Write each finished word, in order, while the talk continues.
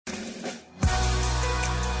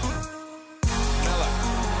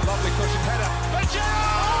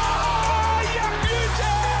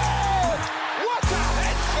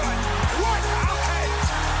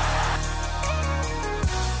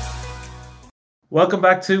Welcome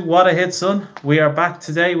back to What a Hit, Son. We are back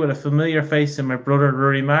today with a familiar face in my brother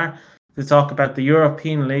Rory Marr to talk about the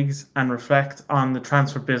European leagues and reflect on the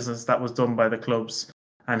transfer business that was done by the clubs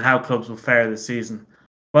and how clubs will fare this season.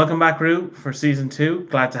 Welcome back, Rue, for season two.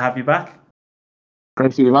 Glad to have you back.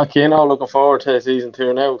 Great to be back here now. Looking forward to season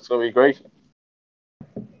two now. It's going to be great.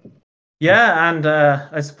 Yeah, and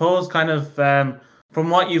I suppose from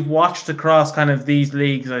what you've watched across kind of these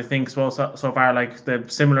leagues, I think so far, like the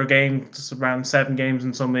similar games, around 7 games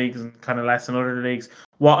in some leagues and kind of less in other leagues.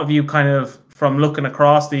 What have you kind of, from looking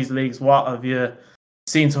across these leagues, what have you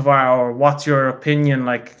seen so far, or what's your opinion?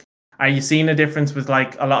 Like, are you seeing a difference with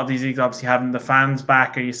like a lot of these leagues obviously having the fans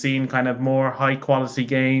back? Are you seeing kind of more high quality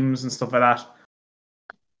games and stuff like that?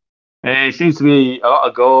 It seems to be a lot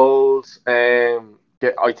of goals. I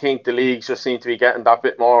think the leagues just seem to be getting that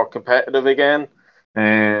bit more competitive again.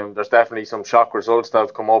 There's definitely some shock results that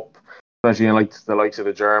have come up, especially in like the likes of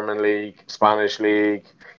the German league, Spanish league,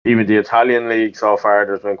 even the Italian league. So far,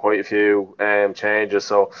 there's been quite a few changes.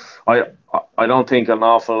 So I I don't think an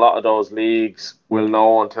awful lot of those leagues will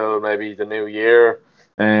know until maybe the new year,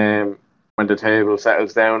 when the table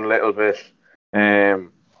settles down a little bit.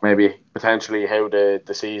 Maybe potentially how the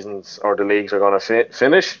seasons or the leagues are going to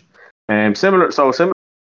finish. Similar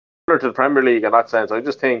to the Premier League in that sense. I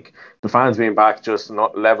just think the fans being back just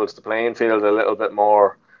not levels the playing field a little bit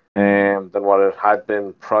more than what it had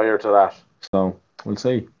been prior to that. So we'll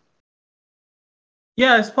see.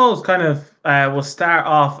 Yeah, I suppose kind of we'll start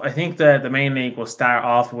off. I think the main league will start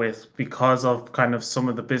off with, because of kind of some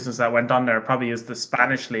of the business that went on there, probably is the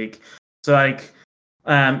Spanish league. So like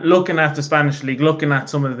looking at the Spanish league, looking at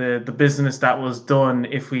some of the business that was done,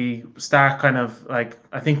 if we start kind of like,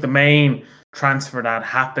 I think the main transfer that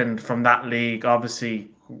happened from that league,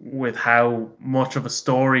 obviously with how much of a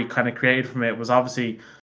story kind of created from it, was obviously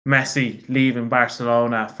Messi leaving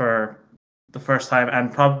Barcelona for the first time,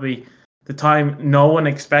 and probably the time no one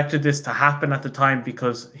expected this to happen at the time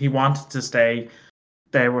because he wanted to stay.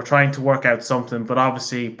 They were trying to work out something, but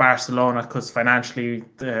obviously Barcelona, because financially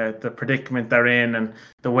the predicament they're in and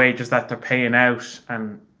the wages that they're paying out,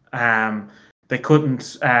 and they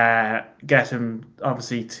couldn't get him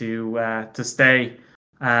obviously to stay,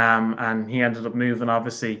 and he ended up moving.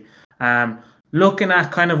 Obviously, looking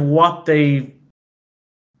at kind of what they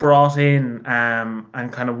brought in,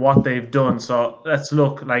 and kind of what they've done. So let's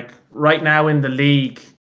look like right now in the league,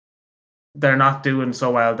 they're not doing so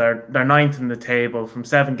well. They're ninth in the table from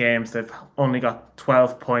 7 games. They've only got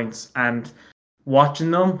 12 points, and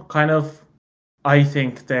watching them, kind of, I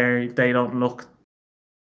think they don't look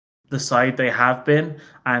the side they have been.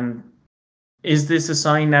 And is this a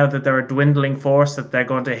sign now that they're a dwindling force, that they're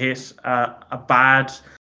going to hit a bad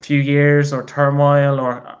few years or turmoil,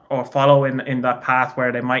 or follow in that path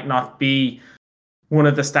where they might not be one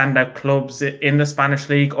of the standout clubs in the Spanish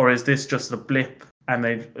league, or is this just a blip and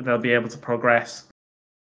they'll be able to progress?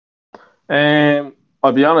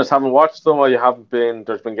 I'll be honest, haven't watched them. I haven't been.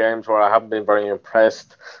 There's been games where I haven't been very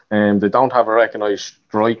impressed. They don't have a recognised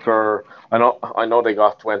striker. I know they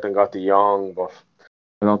went and got the young, but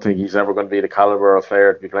I don't think he's ever going to be the caliber of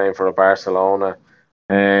player to be playing for a Barcelona.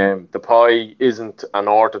 The Depay isn't an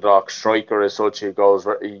orthodox striker as such. He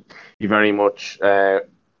very much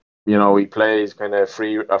he plays kind of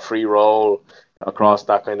a free role across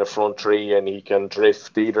that kind of front three, and he can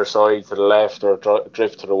drift either side to the left or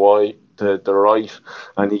drift to the right,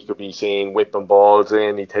 and he could be seen whipping balls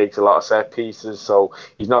in. He takes a lot of set pieces, so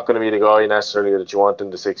he's not going to be the guy necessarily that you want in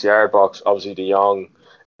the 6 yard box. Obviously,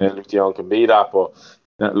 Luke De Jong can be that, but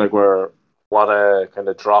like what a kind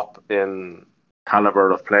of drop in caliber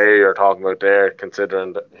of player you're talking about there,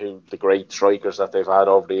 considering who the great strikers that they've had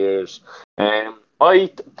over the years.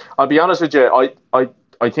 I'll be honest with you.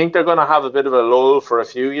 I think they're going to have a bit of a lull for a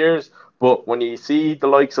few years. But when you see the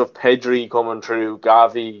likes of Pedri coming through,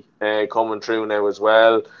 Gavi coming through now as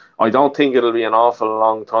well, I don't think it'll be an awful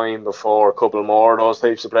long time before a couple more of those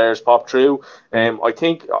types of players pop through. I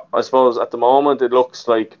suppose at the moment it looks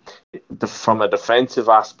like from a defensive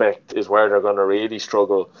aspect is where they're going to really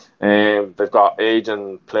struggle. They've got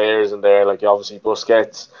aging players in there, like obviously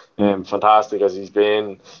Busquets, fantastic as he's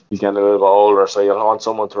getting a little bit older, so you'll want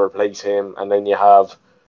someone to replace him, and then you have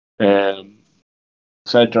um,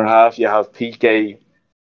 centre half. You have Piqué,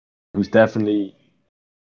 who's definitely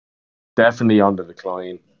on the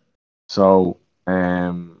decline. So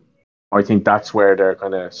I think that's where they're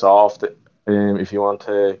kind of soft, if you want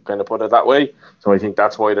to kind of put it that way. So I think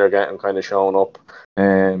that's why they're getting kind of shown up.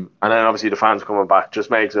 And then obviously the fans coming back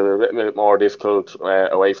just makes it a bit more difficult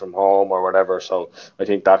away from home or whatever. So I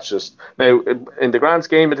think that's just now in the grand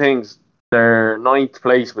scheme of things. they're ninth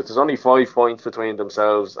place, but there's only 5 points between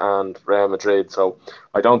themselves and Real Madrid. So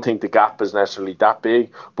I don't think the gap is necessarily that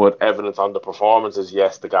big. But evidence on the performances,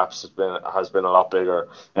 yes, the gap has been a lot bigger.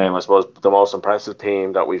 I suppose the most impressive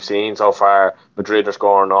team that we've seen so far, Madrid are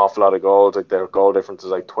scoring an awful lot of goals. Like their goal difference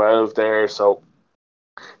is like 12 there. So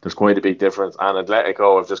there's quite a big difference. And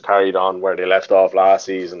Atletico have just carried on where they left off last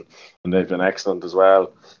season, and they've been excellent as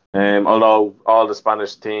well. Although all the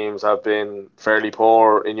Spanish teams have been fairly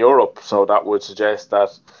poor in Europe, so that would suggest that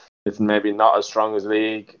it's maybe not as strong as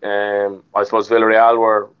league. I suppose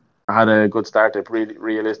Villarreal had a good start. They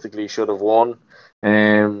realistically should have won.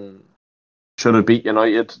 Should have beat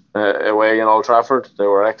United away in Old Trafford. They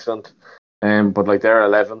were excellent. But like they're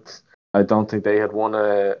 11th. I don't think they had won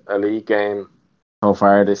a league game so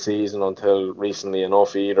far this season until recently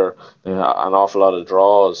enough either. They had an awful lot of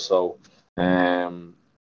draws. So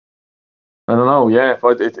I don't know. Yeah,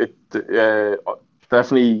 but it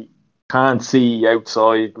definitely can't see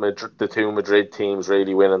outside Madrid, the two Madrid teams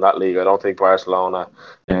really winning that league. I don't think Barcelona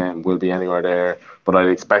will be anywhere there, but I'd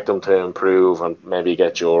expect them to improve and maybe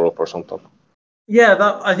get Europe or something.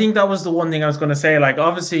 Yeah, I think that was the one thing I was going to say. Like,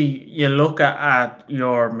 obviously, you look at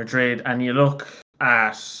your Madrid and you look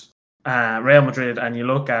at Real Madrid and you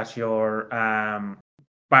look at your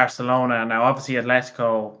Barcelona. Now, obviously,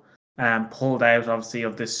 Atletico pulled out, obviously,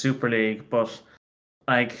 of this Super League. But,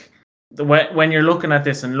 like, when you're looking at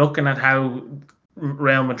this and looking at how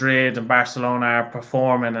Real Madrid and Barcelona are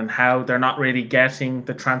performing and how they're not really getting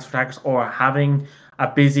the transfer tax or having a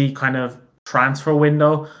busy kind of transfer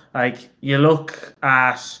window, like you look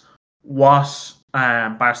at what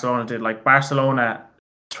Barcelona did. Like Barcelona,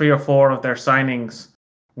 3 or 4 of their signings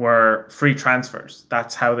were free transfers.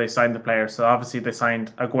 That's how they signed the players. So obviously they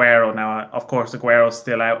signed Aguero. Now, of course, Aguero's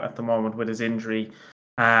still out at the moment with his injury.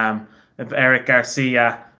 Eric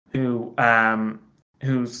Garcia,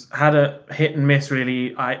 who's had a hit and miss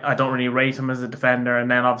really. I don't really rate him as a defender.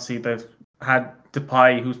 And then obviously they've had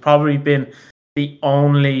Depay, who's probably been the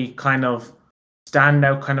only kind of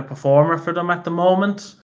standout kind of performer for them at the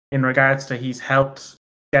moment in regards to he's helped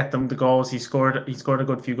get them the goals. He scored a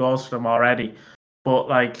good few goals for them already. But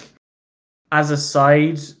like as a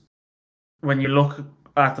side, when you look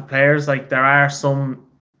at the players, like there are some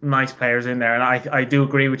nice players in there, and I do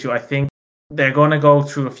agree with you. I think they're going to go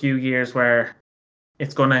through a few years where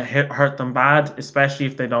it's going to hurt them bad, especially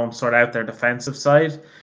if they don't sort out their defensive side.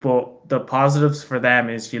 But the positives for them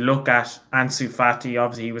is you look at Ansu Fati.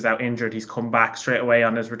 Obviously, he was out injured. He's come back straight away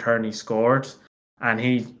on his return. He scored, and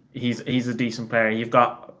he's a decent player. You've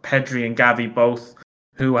got Pedri and Gavi both,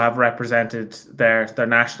 who have represented their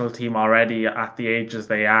national team already at the ages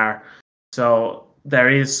they are. So there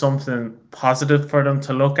is something positive for them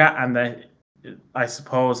to look at, and I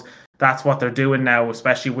suppose that's what they're doing now,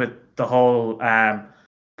 especially with the whole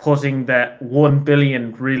putting the 1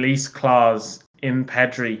 billion release clause in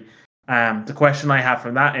Pedri. The question I have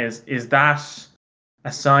from that is that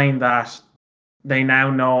a sign that they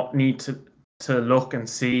now need to look and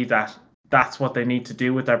see that that's what they need to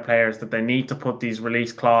do with their players, that they need to put these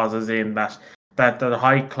release clauses in, that the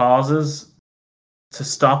high clauses to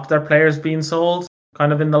stop their players being sold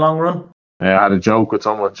kind of in the long run? I had a joke with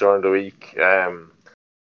someone during the week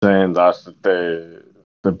saying that the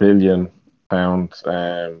 £1 billion or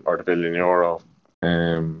the €1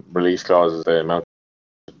 billion release clause is the amount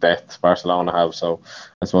of debt Barcelona have. So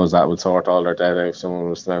I suppose that would sort all their debt out if someone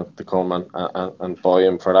was to come and buy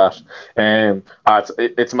him for that.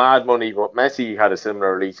 It's mad money, but Messi had a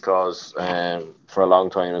similar release clause for a long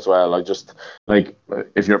time as well. I just like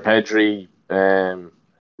if you're Pedri,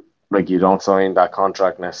 like you don't sign that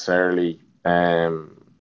contract necessarily.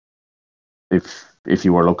 If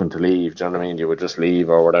you were looking to leave, do you know what I mean? You would just leave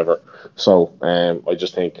or whatever. So I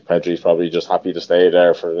just think Pedri's probably just happy to stay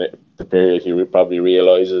there for the period. He probably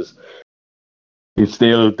realises he's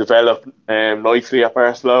still developed nicely at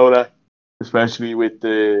Barcelona, especially with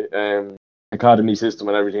the academy system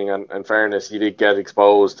and everything. And in fairness, he did get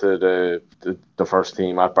exposed to the first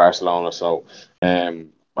team at Barcelona. So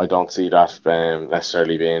I don't see that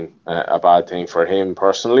necessarily being a bad thing for him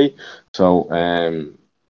personally. So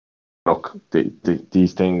look,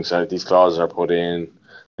 these clauses are put in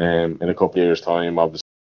a couple of years' time.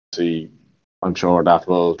 Obviously, I'm sure that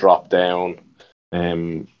will drop down.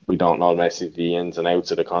 We don't know necessarily the ins and outs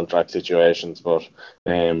of the contract situations, but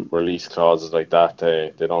release clauses like that,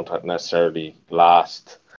 they don't necessarily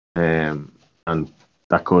last, and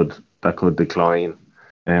that could decline.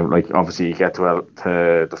 Like obviously, you get to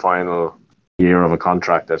the final year of a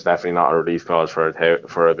contract. There's definitely not a release clause for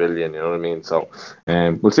 $1 billion. You know what I mean? So,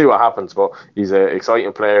 we'll see what happens. But he's an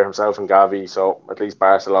exciting player himself and Gavi. So at least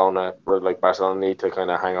Barcelona need to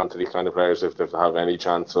kind of hang on to these kind of players if they have any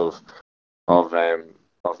chance of um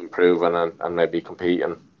of improving and maybe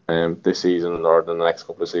competing this season or the next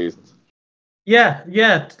couple of seasons. Yeah,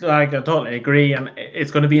 like I totally agree, and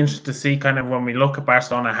it's going to be interesting to see kind of when we look at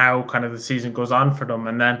Barcelona how kind of the season goes on for them,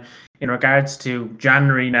 and then in regards to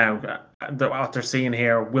January now, what they're seeing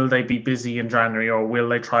here, will they be busy in January or will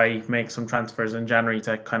they try make some transfers in January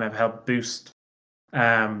to kind of help boost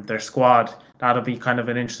their squad? That'll be kind of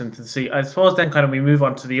an interesting to see. I suppose then kind of we move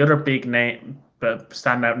on to the other big name, but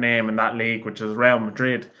standout name in that league, which is Real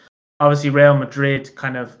Madrid. Obviously, Real Madrid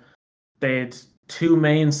kind of they'd two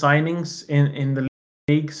main signings in the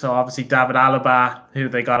league. So obviously David Alaba, who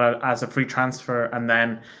they got as a free transfer, and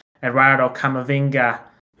then Eduardo Camavinga,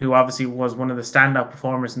 who obviously was one of the standout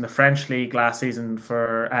performers in the French league last season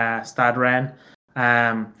for Stade Rennes.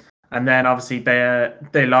 And then obviously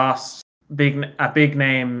they lost two big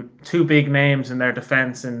names in their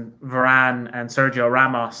defense in Varane and Sergio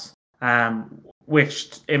Ramos.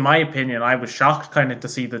 Which, in my opinion, I was shocked kind of to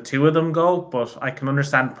see the two of them go, but I can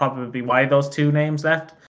understand probably why those two names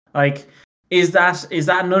left. Like, is that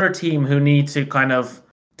another team who need to kind of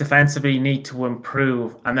defensively need to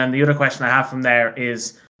improve? And then the other question I have from there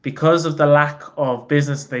is because of the lack of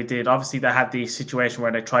business they did, obviously they had the situation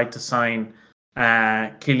where they tried to sign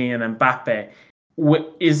Kylian Mbappe.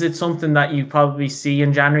 Is it something that you probably see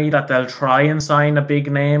in January that they'll try and sign a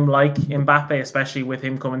big name like Mbappe, especially with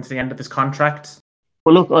him coming to the end of his contract?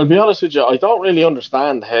 Well, look, I'll be honest with you. I don't really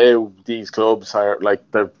understand how these clubs are like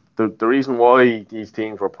the reason why these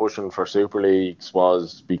teams were pushing for Super Leagues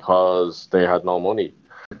was because they had no money.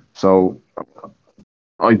 So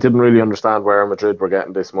I didn't really understand where Madrid were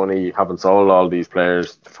getting this money, having sold all these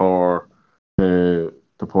players for to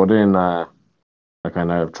put in a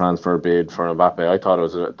kind of transfer bid for Mbappe. I thought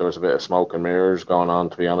there was a bit of smoke and mirrors going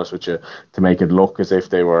on, to be honest with you, to make it look as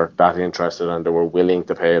if they were that interested and they were willing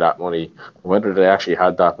to pay that money. Whether they actually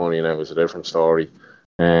had that money now was a different story.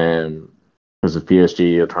 Because if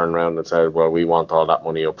PSG had turned around and said, "Well, we want all that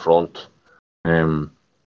money up front,"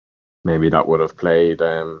 maybe that would have played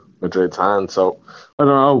Madrid's hand. So I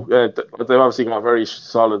don't know. They've obviously got a very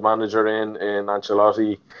solid manager in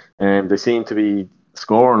Ancelotti, and they seem to be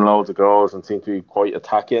scoring loads of goals and seem to be quite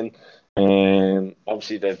attacking. And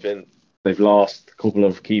obviously they've lost a couple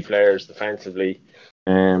of key players defensively.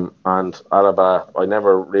 And Alaba, I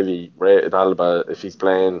never really rated Alaba if he's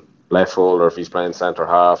playing left full or if he's playing centre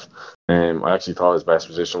half. I actually thought his best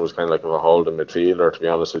position was kind of like a holding midfielder, to be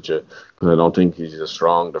honest with you, because I don't think he's as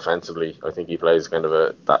strong defensively. I think he plays kind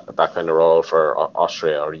of that kind of role for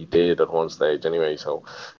Austria, or he did at one stage anyway. So,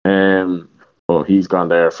 but he's gone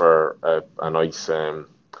there for a nice old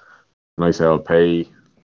pay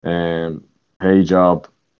job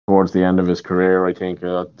towards the end of his career. I think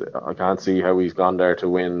I can't see how he's gone there to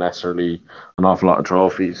win necessarily an awful lot of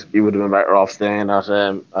trophies. He would have been better off staying at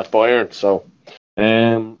Bayern. So,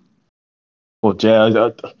 but yeah, I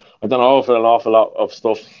don't know if an awful lot of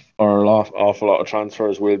stuff or awful lot of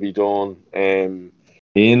transfers will be done in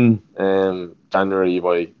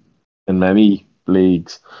January in many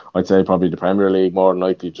leagues. I'd say probably the Premier League more than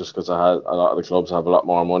likely, just because a lot of the clubs have a lot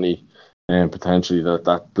more money, and potentially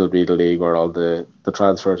that'll be the league where all the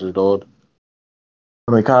transfers are done.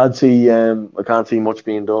 And I can't see much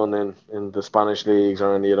being done in the Spanish leagues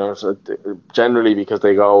or any others. Generally, because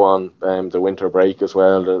they go on the winter break as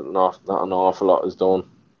well, not an awful lot is done.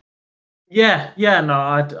 Yeah, no,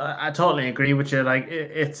 I totally agree with you. Like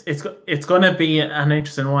it's going to be an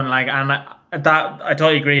interesting one. Like, and I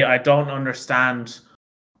totally agree. I don't understand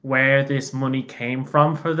where this money came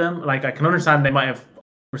from for them. Like, I can understand they might have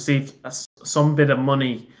received some bit of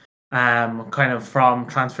money, kind of from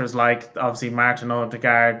transfers like obviously Martin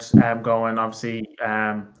Odegaard going, obviously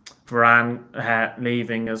Varane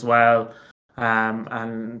leaving as well.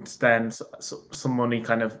 And then some money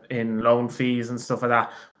kind of in loan fees and stuff like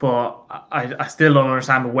that. But I still don't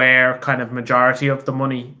understand where kind of majority of the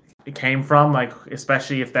money came from, like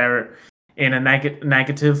especially if they're in a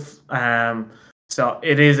negative. So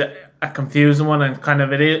it is a confusing one, and kind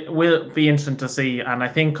of it will be interesting to see. And I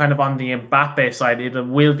think kind of on the Mbappe side, it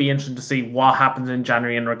will be interesting to see what happens in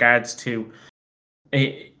January in regards to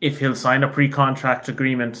if he'll sign a pre-contract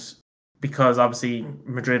agreement, because obviously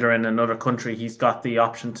Madrid are in another country, he's got the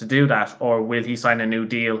option to do that, or will he sign a new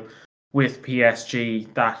deal with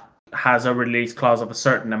PSG that has a release clause of a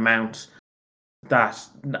certain amount that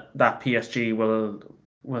PSG will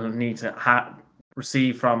need to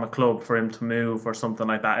receive from a club for him to move or something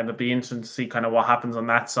like that. It'll be interesting to see kind of what happens on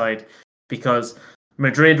that side, because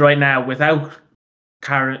Madrid right now, without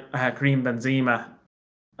Karim Benzema,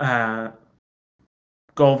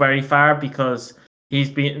 go very far, because he's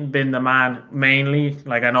been the man mainly.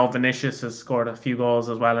 Like, I know Vinicius has scored a few goals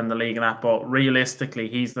as well in the league and that, but realistically,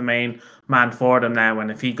 he's the main man for them now. And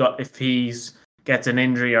if he's gets an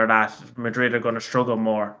injury or that, Madrid are going to struggle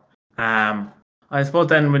more. I suppose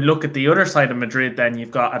then we look at the other side of Madrid. Then you've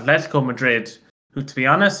got Atletico Madrid, who, to be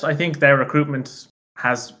honest, I think their recruitment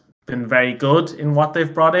has been very good in what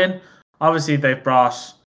they've brought in. Obviously, they've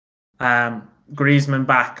brought Griezmann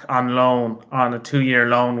back on loan, on a 2-year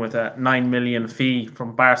loan with a 9 million fee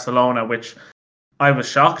from Barcelona, which I was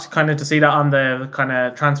shocked kind of to see that on the kind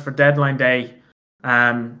of transfer deadline day.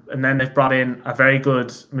 And then they've brought in a very good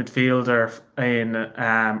midfielder in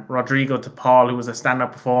Rodrigo de Paul, who was a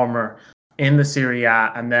standout performer in the Serie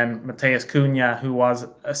A, and then Mateus Cunha, who was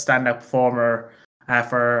a standout performer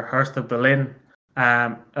for Hertha Berlin.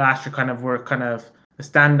 Last year were the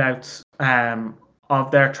standouts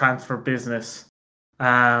of their transfer business.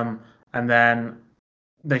 And then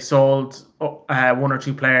they sold 1 or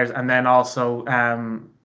 2 players, and then also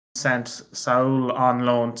sent Saul on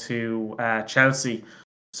loan to Chelsea.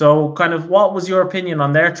 So what was your opinion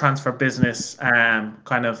on their transfer business?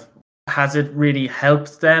 Has it really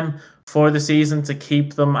helped them for the season to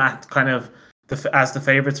keep them at as the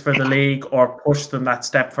favourites for the league, or push them that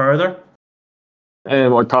step further? I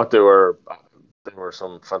thought they were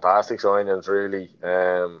some fantastic signings, really.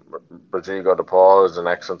 Rodrigo de Paul is an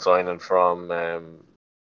excellent signing from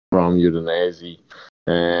Udinese.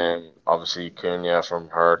 Obviously Cunha from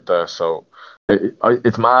Hertha. So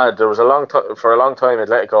it's mad. There was for a long time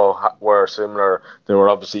Atletico were similar. They were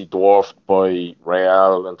obviously dwarfed by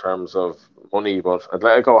Real in terms of money, but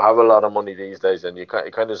Atletico have a lot of money these days, and it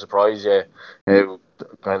kind of surprise you how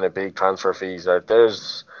kind of big transfer fees are.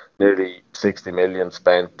 There's nearly 60 million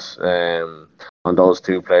spent on those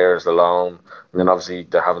 2 players alone, and then obviously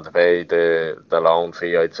they're having to pay the loan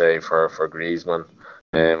fee, I'd say, for Griezmann.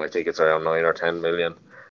 I think it's around 9 or 10 million.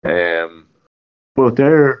 But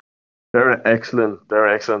they're excellent. They're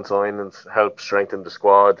excellent signings. Help strengthen the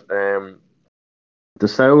squad. The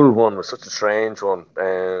Saul one was such a strange one.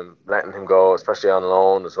 Letting him go, especially on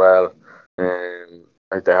loan as well.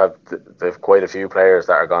 Like they've quite a few players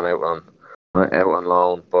that are gone out on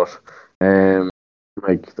loan, but they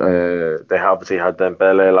obviously had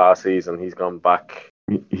Dembele last season. He's gone back.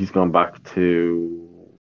 He's gone back to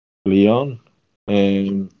Lyon.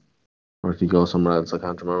 Or did he go somewhere else? I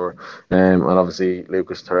can't remember. And obviously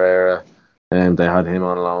Lucas Torreira, they had him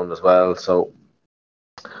on loan as well. So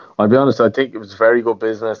I'll be honest, I think it was very good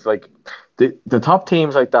business. Like the top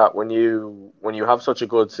teams like that, when you have such a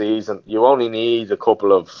good season, you only need a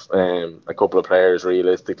couple of players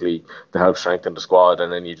realistically to help strengthen the squad,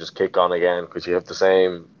 and then you just kick on again because you have the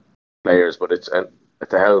same players. But it's to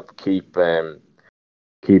help keep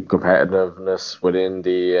competitiveness within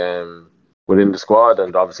the squad,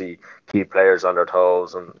 and obviously keep players on their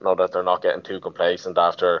toes and know that they're not getting too complacent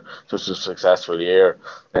after such a successful year.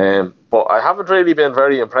 But I haven't really been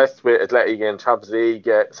very impressed with Athletic in Champions League.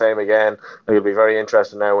 Same again. It'll be very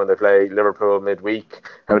interesting now when they play Liverpool midweek,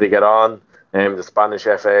 how they get on. The Spanish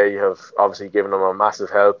FA have obviously given them a massive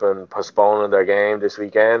help in postponing their game this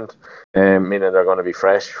weekend, meaning they're going to be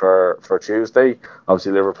fresh for Tuesday.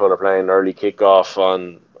 Obviously Liverpool are playing early kickoff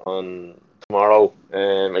on tomorrow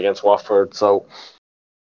against Watford, so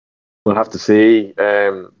we'll have to see.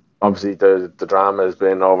 Obviously the drama has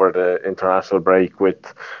been over the international break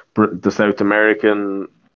with the South American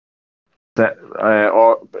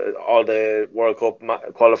all the World Cup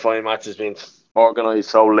qualifying matches being organised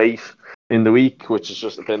so late in the week, which has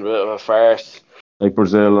just been a bit of a farce. Like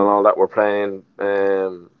Brazil and all that were playing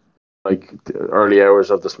like the early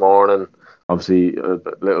hours of this morning, obviously a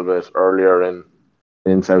little bit earlier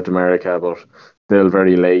in South America, but still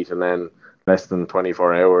very late, and then less than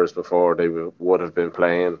 24 hours before they would have been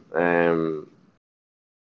playing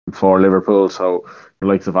for Liverpool. So the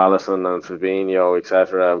likes of Alisson and Fabinho,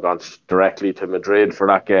 etc., have gone directly to Madrid for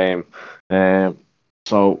that game.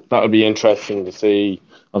 So that'll be interesting to see.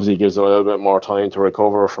 Obviously, it gives them a little bit more time to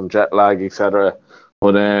recover from jet lag, etc.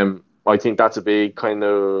 But I think that's a big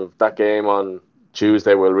that game on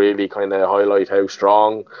Tuesday will really kind of highlight how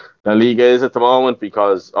strong La Liga is at the moment,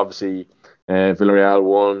 because obviously Villarreal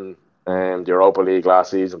won the Europa League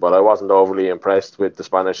last season, but I wasn't overly impressed with the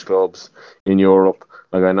Spanish clubs in Europe.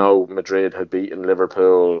 Like, I know Madrid had beaten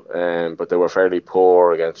Liverpool, but they were fairly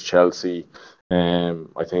poor against Chelsea.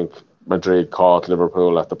 I think Madrid caught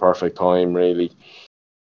Liverpool at the perfect time, really.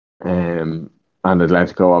 And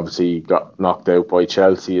Atletico obviously got knocked out by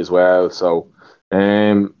Chelsea as well. So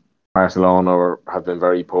Barcelona have been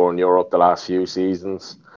very poor in Europe the last few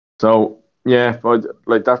seasons. So yeah, but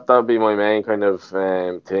like that'd be my main kind of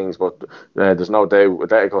things. But there's no doubt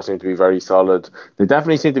Atletico seem to be very solid. They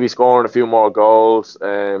definitely seem to be scoring a few more goals.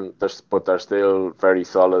 But they're still very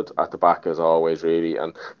solid at the back as always, really.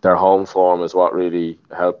 And their home form is what really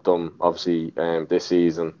helped them, obviously, this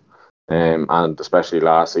season, and especially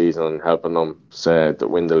last season, helping them to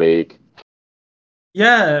win the league.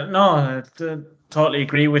 Yeah, no, totally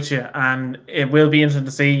agree with you, and it will be interesting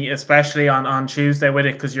to see, especially on Tuesday with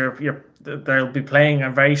it, because they'll be playing a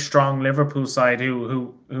very strong Liverpool side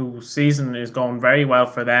who season is going very well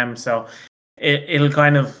for them. So it'll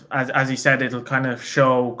kind of, as you said, it'll kind of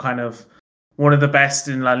show kind of one of the best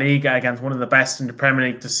in La Liga against one of the best in the Premier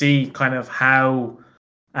League to see kind of how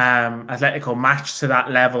Atletico match to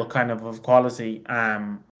that level kind of quality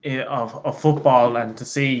of football, and to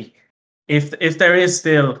see if there is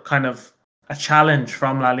still kind of a challenge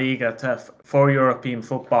from La Liga for European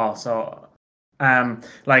football. So,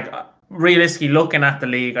 like realistically looking at the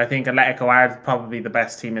league, I think Atletico are probably the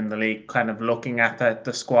best team in the league. Kind of looking at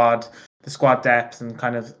the squad depth, and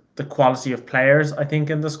kind of the quality of players, I think,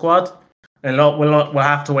 in the squad. We'll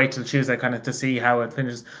have to wait till Tuesday kind of to see how it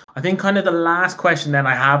finishes. I think kind of the last question then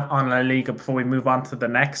I have on La Liga before we move on to the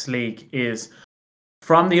next league is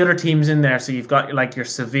from the other teams in there. So you've got like your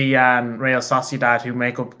Sevilla and Real Sociedad who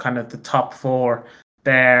make up kind of the top four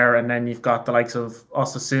there, and then you've got the likes of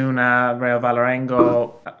Osasuna, Real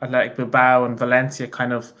Valerengo, Athletic Bilbao, and Valencia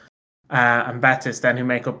kind of, and Betis then who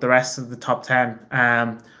make up the rest of the top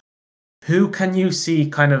 10. Who can you see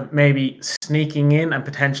kind of maybe sneaking in and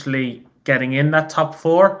potentially getting in that top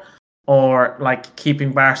four, or like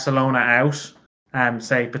keeping Barcelona out?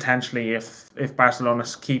 Say potentially if Barcelona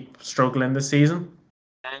keep struggling this season.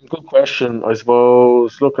 Good question. I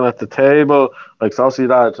suppose looking at the table, like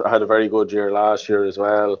Sociedad had a very good year last year as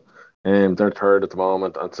well. They're third at the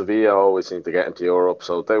moment, and Sevilla always seem to get into Europe,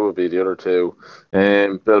 so they would be the other two.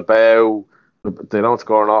 Bilbao, they don't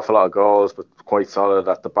score an awful lot of goals, but quite solid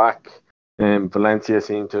at the back. Valencia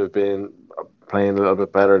seem to have been playing a little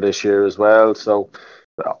bit better this year as well. So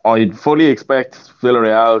I'd fully expect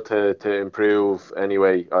Villarreal to improve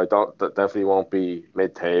anyway. I don't that definitely won't be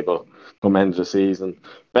mid-table come end of the season.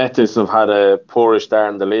 Betis have had a poorish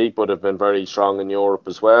start in the league, but have been very strong in Europe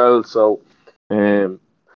as well. So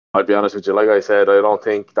I'd be honest with you, like I said, I don't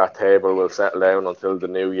think that table will settle down until the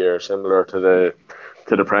new year, similar to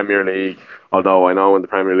the Premier League. Although I know in the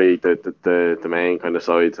Premier League that the main kind of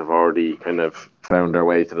sides have already kind of found their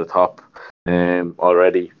way to the top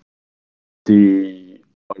already.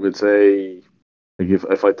 I would say, like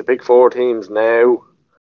if I had to pick four teams now,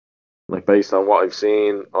 like based on what I've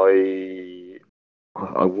seen, I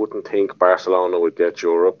wouldn't think Barcelona would get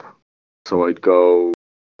Europe. So I'd go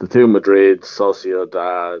the two Madrid,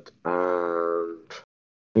 Sociedad, and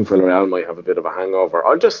I think Villarreal might have a bit of a hangover.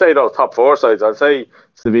 I'll just say those top four sides. I'd say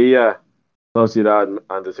Sevilla, Sociedad,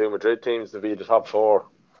 and the two Madrid teams to be the top four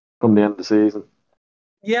come the end of the season.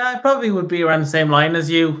 Yeah, I probably would be around the same line as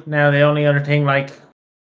you. Now, the only other thing, like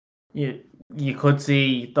you could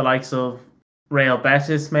see the likes of Real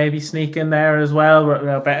Betis maybe sneak in there as well.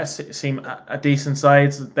 Real Betis seem a decent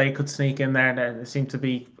side, so they could sneak in there. They seem to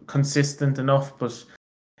be consistent enough, but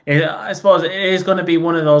I suppose it is going to be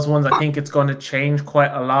one of those ones. I think it's going to change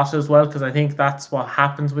quite a lot as well, because I think that's what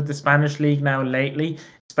happens with the Spanish league now lately,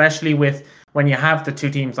 especially with when you have the two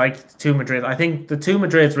teams like the two Madrid. I think the two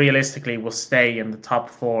Madrids realistically will stay in the top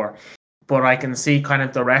four, but I can see kind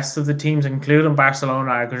of the rest of the teams, including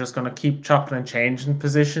Barcelona, are just going to keep chopping and changing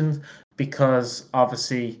positions, because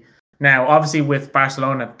obviously with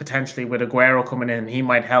Barcelona potentially with Aguero coming in, he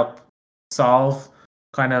might help solve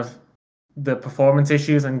kind of the performance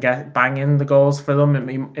issues and bang in the goals for them.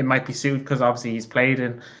 It might be suited because obviously he's played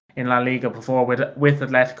in La Liga before with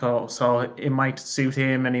Atletico, so it might suit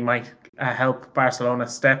him, and he might help Barcelona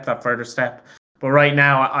step that further step. But right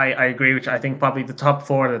now, I agree with you. I think probably the top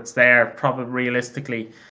four that's there, probably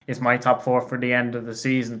realistically, is my top four for the end of the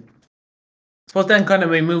season. Suppose then kind of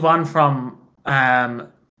we move on from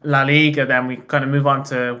La Liga, then we kind of move on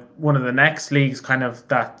to one of the next leagues kind of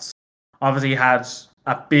that's obviously had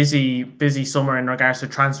a busy summer in regards to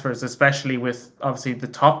transfers, especially with obviously the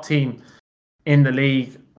top team in the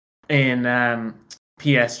league in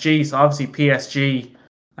PSG. So obviously PSG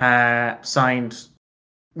signed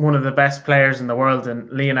one of the best players in the world in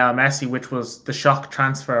Lionel Messi, which was the shock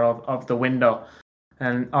transfer of the window.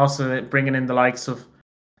 And also bringing in the likes of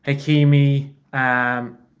Hakimi,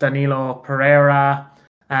 Danilo Pereira,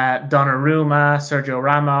 Donnarumma, Sergio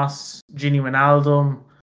Ramos, Gini Wijnaldum.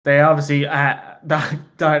 They obviously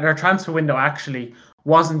their transfer window actually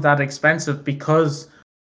wasn't that expensive because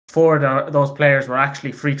for those players were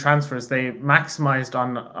actually free transfers. They maximized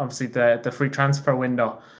on obviously the free transfer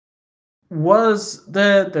window. Was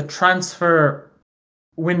the transfer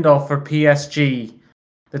window for PSG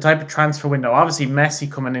the type of transfer window? Obviously,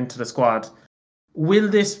 Messi coming into the squad. Will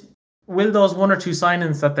those one or two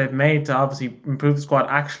signings that they've made to obviously improve the squad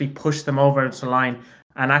actually push them over the line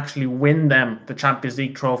and actually win them the Champions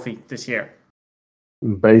League trophy this year?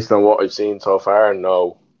 Based on what I've seen so far,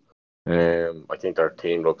 no. I think their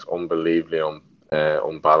team looks unbelievably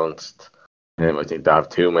unbalanced. I think they have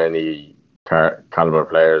too many caliber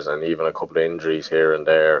players and even a couple of injuries here and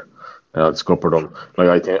there scuppered them.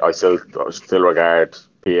 Like I still regard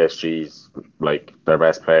PSG's like their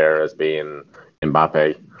best player as being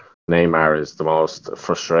Mbappe. Neymar is the most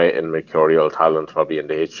frustrating mercurial talent probably in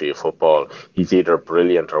the history of football. He's either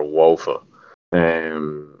brilliant or woeful.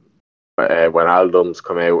 When Aldum's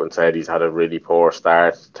come out and said he's had a really poor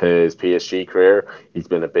start to his PSG career, he's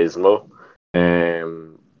been abysmal.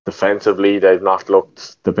 Defensively, they've not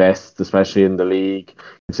looked the best, especially in the league.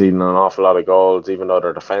 Conceding an awful lot of goals, even though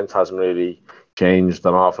their defence hasn't really changed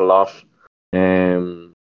an awful lot.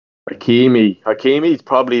 Hakimi's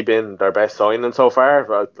probably been their best signing so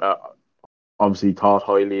far. Obviously, thought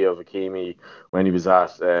highly of Hakimi when he was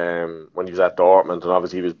at Dortmund, and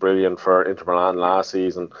obviously he was brilliant for Inter Milan last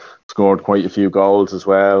season. Scored quite a few goals as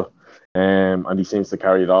well, and he seems to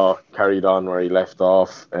carried on where he left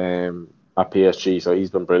off at PSG. So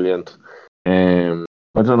he's been brilliant.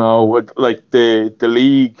 I don't know, like the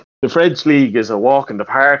league, the French league is a walk in the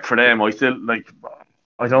park for them. I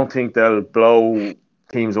don't think they'll blow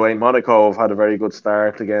teams away. Monaco have had a very good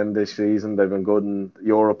start again this season. They've been good in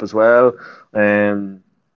Europe as well.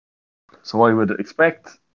 So I would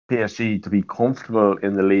expect PSG to be comfortable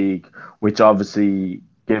in the league, which obviously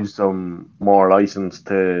gives them more license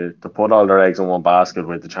to put all their eggs in one basket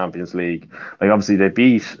with the Champions League. Like obviously they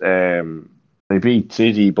beat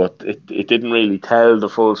City, but it didn't really tell the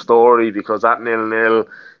full story because at 0-0,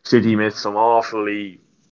 City missed some awfully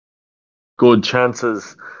good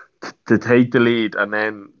chances to take the lead, and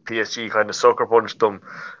then PSG kind of sucker punched them,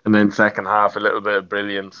 and then second half a little bit of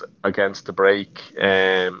brilliance against the break,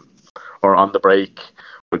 or on the break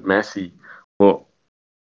with Messi. But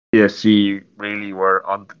PSG really were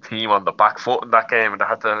on the team on the back foot in that game, and they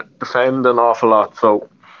had to defend an awful lot. So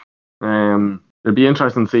it'd be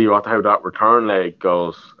interesting to see how that return leg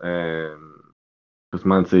goes. Because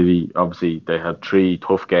Man City, obviously, they had 3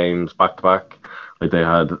 tough games back to back. Like they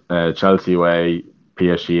had Chelsea away,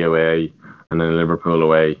 PSG away, and then Liverpool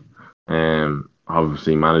away.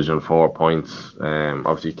 Obviously managing 4 points.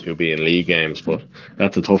 Obviously 2 being league games, but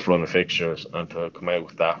that's a tough run of fixtures, and to come out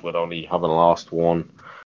with that with only having lost 1.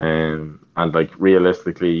 And like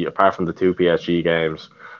realistically, apart from the 2 PSG games,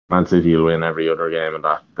 Man City will win every other game in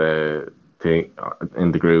that thing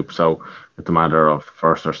in the group. So it's a matter of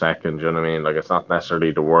first or second. Do you know what I mean? Like it's not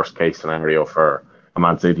necessarily the worst case scenario for a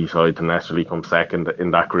Man City side to necessarily come second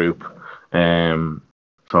in that group.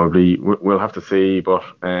 So we'll have to see, but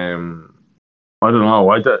I don't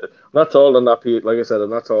know. That's all on that. Like I said, I'm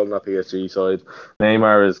not all on that PSG side.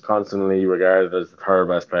 Neymar is constantly regarded as the 3rd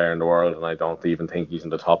best player in the world, and I don't even think he's in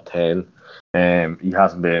the top 10. He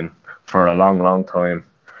hasn't been for a long, long time.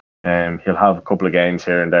 He'll have a couple of games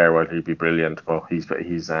here and there where he'll be brilliant, but he's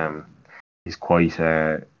quite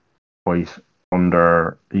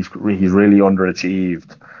under. He's really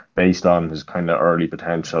underachieved based on his kind of early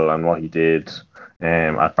potential and what he did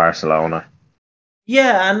at Barcelona.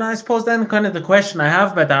 Yeah, and I suppose then kind of the question I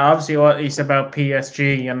have about that, obviously what is about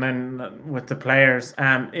PSG and then with the players,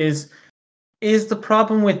 is the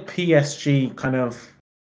problem with PSG kind of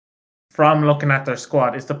from looking at their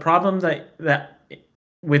squad, is the problem that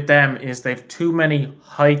with them is they've too many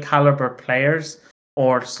high caliber players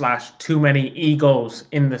or / too many egos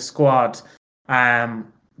in the squad.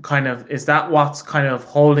 Kind of is that what's kind of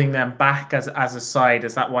holding them back as a side?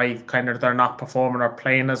 Is that why kind of they're not performing or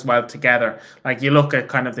playing as well together? Like you look at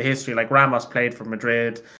kind of the history, like Ramos played for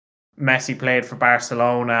Madrid, Messi played for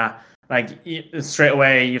Barcelona. Like straight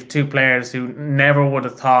away, you have 2 players who never would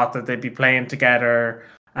have thought that they'd be playing together.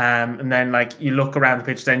 And then like you look around the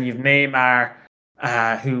pitch, then you've Neymar,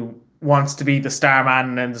 who wants to be the star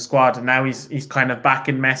man in the squad, and now he's kind of back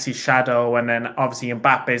in Messi's shadow, and then obviously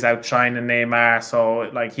Mbappe's outshining Neymar, so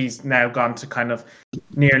like he's now gone to kind of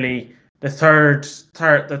nearly the third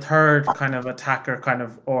kind of attacker kind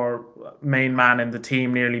of or main man in the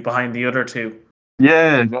team, nearly behind the other 2.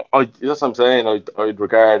 Yeah, that's what I'm saying. I'd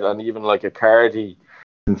regard, and even like Icardi,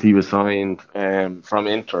 since he was signed from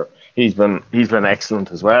Inter, he's been excellent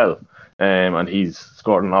as well. and he's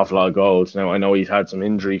scored an awful lot of goals. Now I know he's had some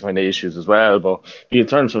injury kind of issues as well, but in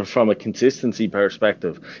terms of from a consistency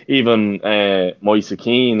perspective, even Moise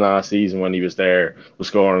Keane last season when he was there was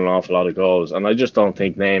scoring an awful lot of goals, and I just don't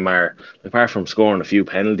think Neymar, apart from scoring a few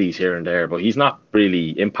penalties here and there, but he's not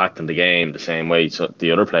really impacting the game the same way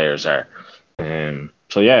the other players are.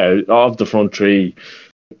 So yeah, of the front three,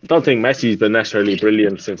 I don't think Messi's been necessarily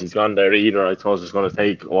brilliant since he's gone there either. I suppose it's going to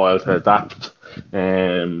take a while to adapt.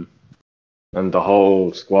 And the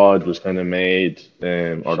whole squad was kind of made,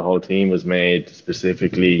 or the whole team was made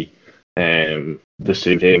specifically to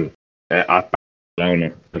suit him at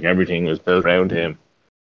Barcelona. Like everything was built around him.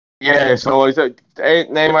 Yeah, so I think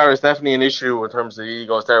Neymar is definitely an issue in terms of the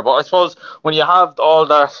egos there. But I suppose when you have all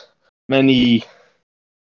that many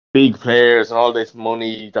big players and all this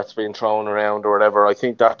money that's been thrown around or whatever, I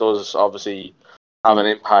think that does obviously have an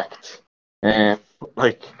impact.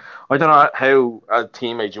 Like, I don't know how as a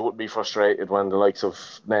teammate you wouldn't be frustrated when the likes of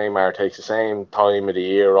Neymar takes the same time of the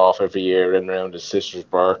year off every year in around his sister's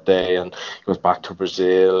birthday and goes back to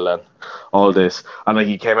Brazil and all this. And like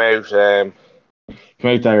he came out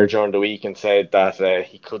there during the week and said that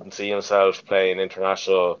he couldn't see himself playing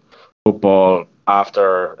international football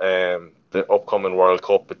after the upcoming World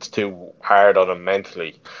Cup. It's too hard on him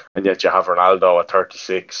mentally, and yet you have Ronaldo at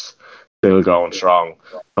 36 still going strong.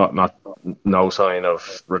 Not no sign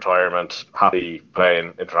of retirement. Happy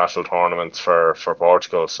playing international tournaments for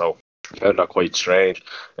Portugal. So I found that quite strange.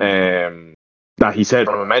 That he said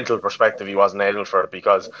from a mental perspective he wasn't able for it,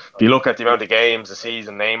 because if you look at the amount of games a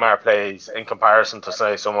season Neymar plays in comparison to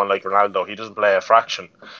say someone like Ronaldo, he doesn't play a fraction.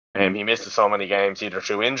 He misses so many games either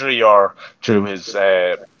through injury or through his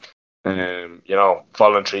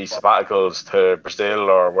voluntary sabbaticals to Brazil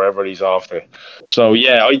or wherever he's off to. So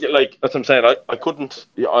yeah, I like that's what I'm saying. I couldn't.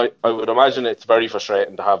 I would imagine it's very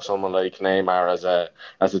frustrating to have someone like Neymar as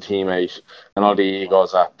a teammate and all the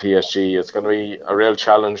egos at PSG. It's going to be a real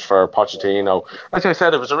challenge for Pochettino. Like I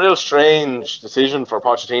said, it was a real strange decision for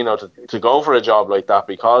Pochettino to go for a job like that,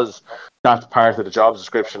 because that's part of the job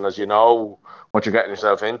description, as you know what you're getting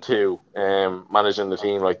yourself into, managing the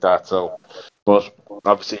team like that. So, but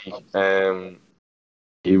obviously,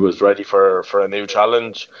 he was ready for a new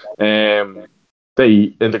challenge. In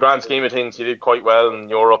the grand scheme of things, he did quite well in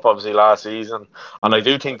Europe, obviously, last season. And I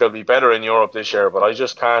do think they'll be better in Europe this year, but I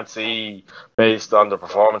just can't see, based on the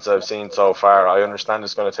performance I've seen so far, I understand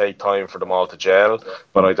it's going to take time for them all to gel,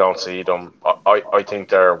 but I don't see them. I think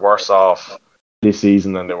they're worse off this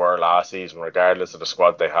season than they were last season, regardless of the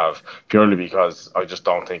squad they have, purely because I just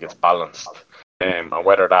don't think it's balanced. And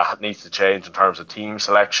whether that needs to change in terms of team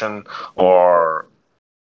selection, or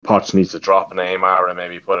Poch needs to drop Neymar and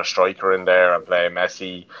maybe put a striker in there and play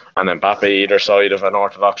Messi and Mbappe either side of an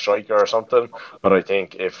orthodox striker or something. But I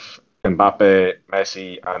think if Mbappe,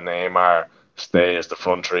 Messi and Neymar stay as the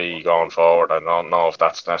front three going forward, I don't know if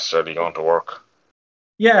that's necessarily going to work.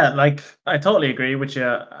 Yeah, like I totally agree with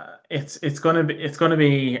you. It's gonna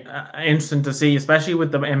be interesting to see, especially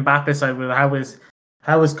with the Mbappe side, with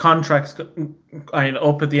how his contract's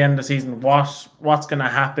up at the end of the season. What's gonna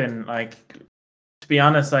happen? Like, to be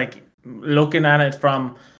honest, like looking at it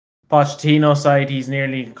from Pochettino's side, he's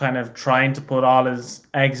nearly kind of trying to put all his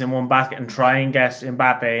eggs in one basket and try and get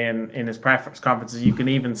Mbappe in his press conferences. You can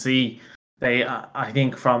even see I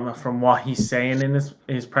think from what he's saying in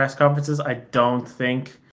his press conferences, I don't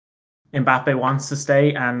think Mbappe wants to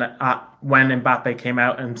stay. And when Mbappe came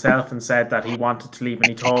out himself and said that he wanted to leave, and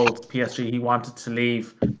he told PSG he wanted to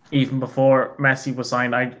leave even before Messi was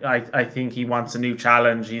signed, I think he wants a new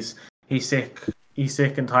challenge. He's sick. He's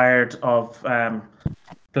sick and tired of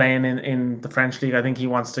playing in the French league. I think he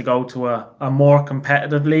wants to go to a more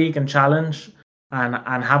competitive league and challenge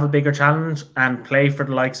and have a bigger challenge and play for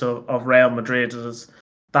the likes of Real Madrid.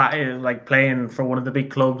 That is like playing for one of the big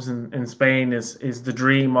clubs in Spain is the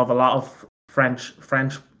dream of a lot of French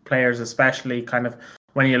players, especially kind of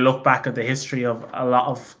when you look back at the history of a lot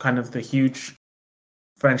of kind of the huge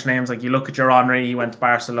French names. Like you look at your Henry, he went to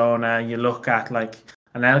Barcelona. You look at like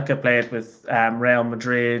Anelka played with Real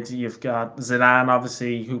Madrid. You've got Zidane,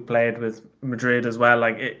 obviously, who played with Madrid as well.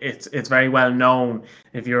 Like it's very well known.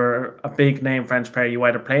 If you're a big name French player, you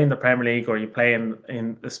either play in the Premier League or you play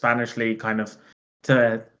in the Spanish league, kind of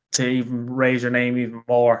to even raise your name even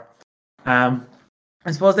more. I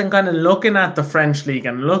suppose then kind of looking at the French league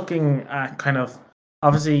and looking at kind of,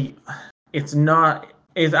 obviously it's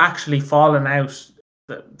actually fallen out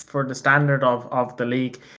for the standard of the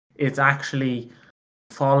league. It's actually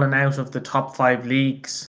fallen out of the top 5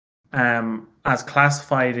 leagues as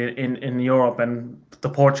classified in Europe, and the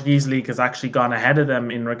Portuguese league has actually gone ahead of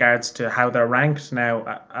them in regards to how they're ranked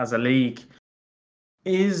now as a league.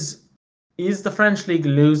 Is is the French league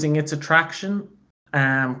losing its attraction?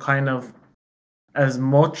 Kind of as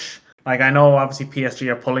much. Like I know, obviously PSG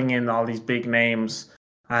are pulling in all these big names,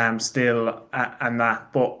 still, and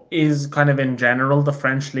that. But is kind of in general the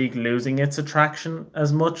French league losing its attraction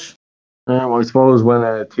as much? I suppose when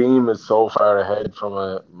a team is so far ahead from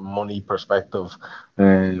a money perspective,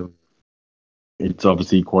 um, it's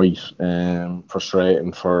obviously quite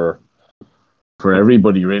frustrating for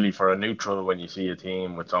everybody, really, for a neutral when you see a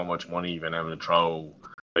team with so much money being able to throw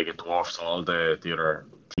like it dwarfs all the other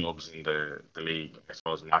clubs in the league. I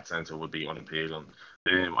suppose in that sense it would be unappealing.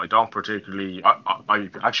 I don't particularly. I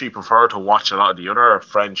actually prefer to watch a lot of the other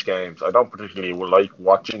French games. I don't particularly like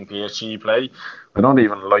watching PSG play. I don't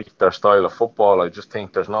even like their style of football. I just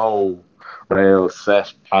think there's no real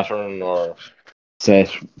set pattern or set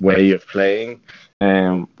way of playing.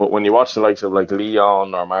 But when you watch the likes of like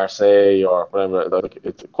Lyon or Marseille or whatever, like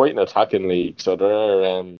it's quite an attacking league. So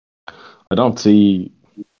there, I don't see.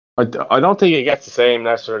 I don't think it gets the same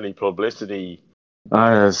necessarily publicity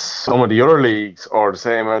as some of the other leagues, or the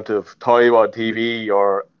same amount of time on TV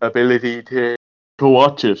or ability to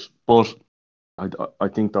watch it. But I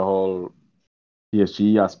think the whole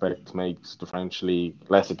PSG aspect makes the French league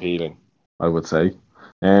less appealing, I would say.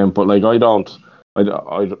 But like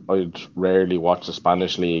I'd rarely watch the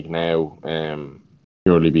Spanish league now,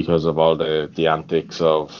 purely because of all the antics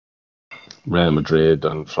of Real Madrid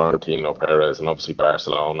and Florentino Perez, and obviously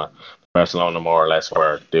Barcelona. Barcelona more or less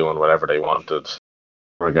were doing whatever they wanted,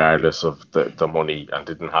 regardless of the money, and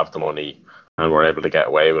didn't have the money, and were able to get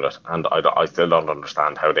away with it. And I still don't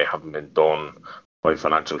understand how they haven't been done by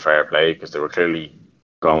financial fair play, because they were clearly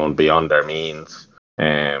going beyond their means,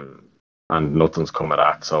 and nothing's come of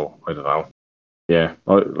that. So I don't know. Yeah,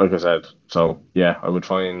 like I said, so yeah, I would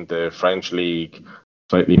find the French league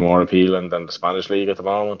slightly more appealing than the Spanish league at the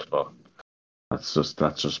moment, but that's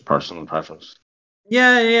just personal preference.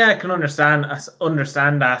 Yeah, I can understand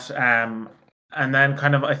that. And then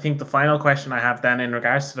kind of, I think the final question I have then in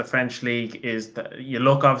regards to the French league is that you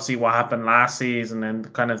look obviously what happened last season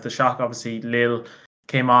and kind of the shock. Obviously, Lille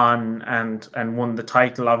came on and won the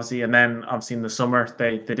title, obviously, and then obviously in the summer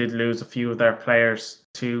they did lose a few of their players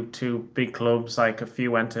to big clubs. Like a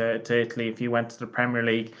few went to Italy, a few went to the Premier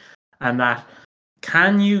League, and that.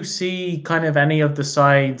 Can you see kind of any of the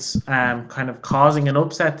sides kind of causing an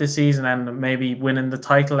upset this season and maybe winning the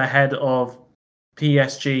title ahead of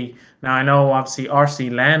PSG? Now I know obviously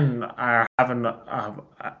RC Len are having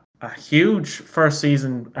a huge first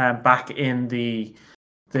season back in the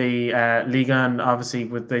Liga, and obviously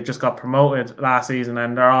they just got promoted last season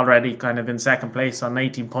and they're already kind of in second place on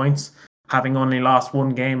 18 points, having only lost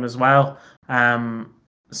one game as well.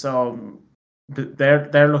 So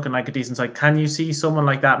they're looking like a decent side. Can you see someone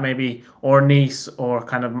like that, maybe, or Nice or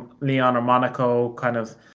kind of Lyon or Monaco, kind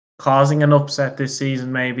of causing an upset this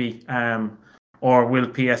season, maybe? Or will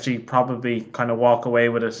PSG probably kind of walk away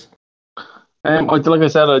with it? Like I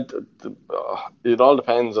said, it all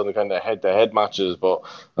depends on the kind of head-to-head matches, but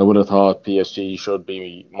I would have thought PSG should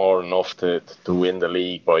be more enough to win the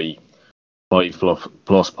league by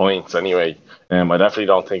 5+ points anyway. I definitely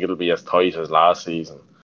don't think it'll be as tight as last season.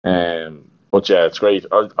 But yeah, it's great.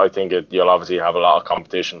 I think you'll obviously have a lot of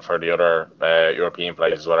competition for the other European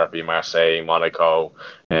places, whether it be Marseille, Monaco,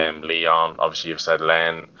 Lyon. Obviously, you've said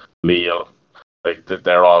Lens, Lille. Like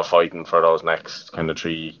they're all fighting for those next kind of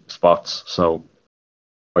three spots. So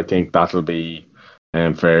I think that'll be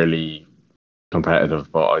fairly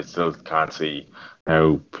competitive. But I still can't see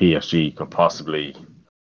how PSG could possibly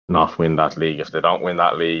not win that league. If they don't win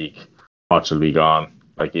that league, Poch will be gone.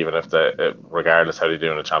 Like even if regardless how they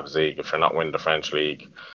do in the Champions League, if you're not winning the French league,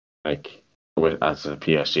 like as a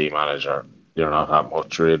PSG manager, you're not that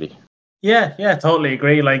much really. Yeah, totally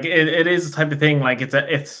agree. Like it is the type of thing. Like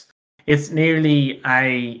it's nearly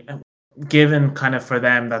a given kind of for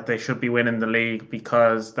them that they should be winning the league,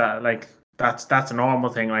 because that's a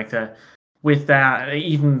normal thing. Like with that,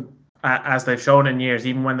 even as they've shown in years,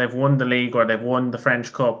 even when they've won the league or they've won the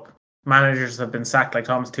French Cup, managers have been sacked. Like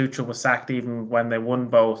Thomas Tuchel was sacked even when they won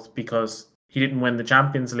both, because he didn't win the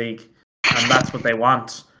Champions League, and that's what they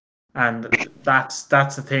want. And that's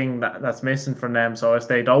the thing that's missing from them. So if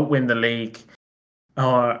they don't win the league,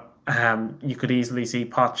 or you could easily see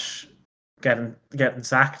Poch getting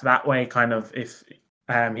sacked that way, kind of, if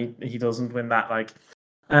he doesn't win that. Like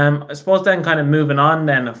I suppose then kind of moving on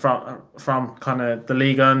then from kind of the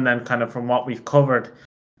league, and then kind of from what we've covered,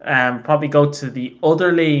 probably go to the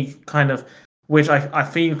other league, kind of, which I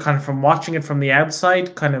feel kind of from watching it from the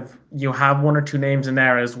outside, kind of you have one or two names in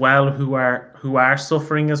there as well who are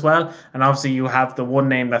suffering as well, and obviously you have the one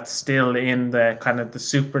name that's still in the kind of the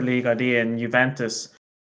Super League idea in Juventus.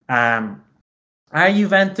 Are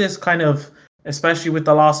Juventus kind of, especially with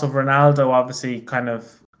the loss of Ronaldo, obviously, kind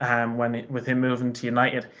of with him moving to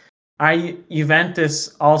United, are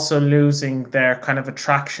Juventus also losing their kind of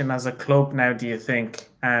attraction as a club now? Do you think,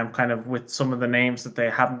 kind of with some of the names that they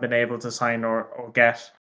haven't been able to sign or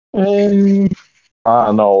get? No,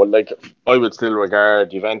 like I would still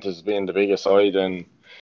regard Juventus as being the biggest side in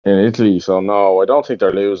Italy. So no, I don't think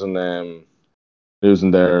they're losing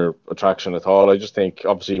their attraction at all. I just think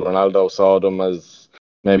obviously Ronaldo saw them as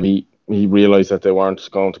maybe he realised that they weren't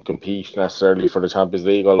going to compete necessarily for the Champions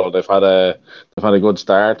League, although they've had a good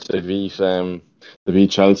start. They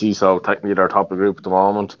beat Chelsea, so technically they're top of the group at the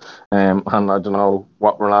moment. And I don't know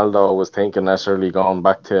what Ronaldo was thinking necessarily going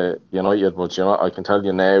back to United, but I can tell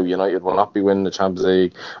you now, United will not be winning the Champions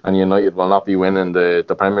League, and United will not be winning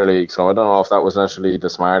the Premier League. So I don't know if that was necessarily the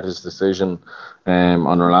smartest decision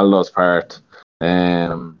on Ronaldo's part.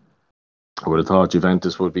 I would have thought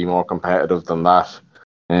Juventus would be more competitive than that.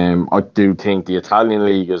 I do think the Italian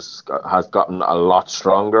league has gotten a lot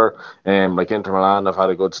stronger. Like Inter Milan have had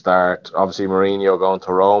a good start. Obviously, Mourinho going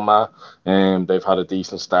to Roma, they've had a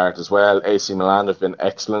decent start as well. AC Milan have been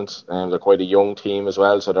excellent, they're quite a young team as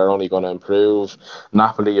well, so they're only going to improve.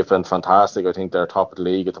 Napoli have been fantastic. I think they're top of the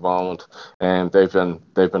league at the moment, and they've been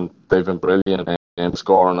brilliant.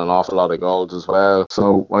 Scoring an awful lot of goals as well.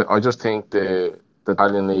 So I just think the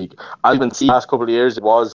Italian league, I've been seeing the last couple of years, it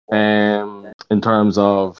was in terms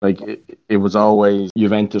of like it was always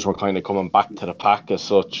Juventus were kind of coming back to the pack as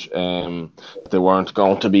such. They weren't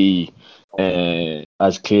going to be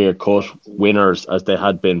as clear cut winners as they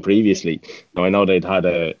had been previously. Now I know they'd had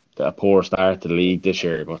a poor start to the league this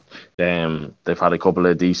year, but they've had a couple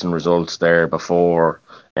of decent results there before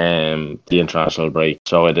the international break.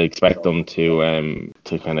 So I'd expect them to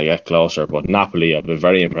kind of get closer. But Napoli, I've been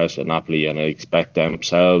very impressed with Napoli, and I expect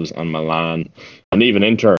themselves and Milan and even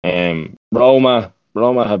Inter.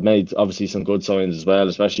 Roma have made obviously some good signs as well,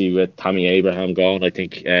 especially with Tammy Abraham gone. I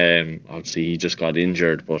think obviously he just got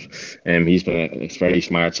injured, but he's been a very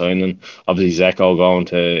smart signing. Obviously Zeko going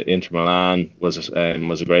to Inter Milan was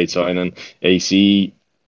a great signing. AC,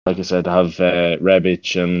 like I said, have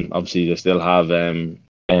Rebic, and obviously they still have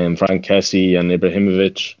Frank Kessie and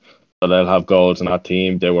Ibrahimovic. So they'll have goals in that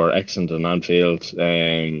team. They were excellent in Anfield.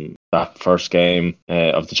 That first game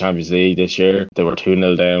of the Champions League this year, they were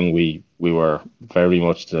 2-0 down. We were very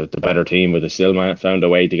much the better team, but they still found a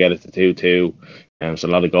way to get it to 2-2. So a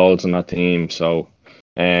lot of goals in that team. So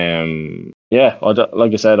yeah,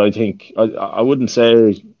 like I said, I think I wouldn't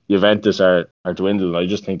say Juventus are dwindling. I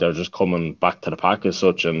just think they're just coming back to the pack as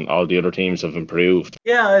such, and all the other teams have improved.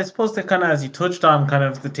 Yeah, I suppose they kind of, as you touched on, kind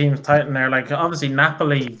of the teams tighten there. Like obviously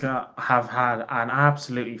Napoli have had an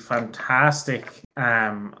absolutely fantastic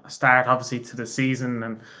start, obviously, to the season,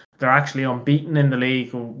 and they're actually unbeaten in the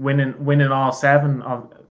league, winning all 7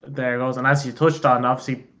 of their goals. And as you touched on,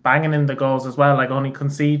 obviously banging in the goals as well, like only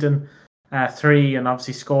conceding 3 and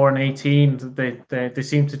obviously scoring 18. They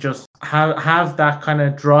seem to just have that kind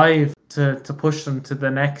of drive to push them to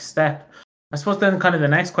the next step. I suppose then kind of the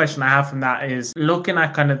next question I have from that is looking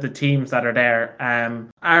at kind of the teams that are there.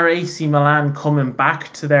 Are AC Milan coming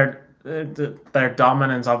back to their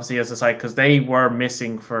dominance, obviously, as a side, because they were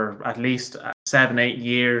missing for at least 7-8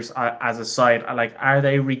 years as a side? Like, are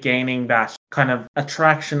they regaining that kind of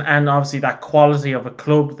attraction and obviously that quality of a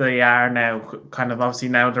club they are now? Kind of obviously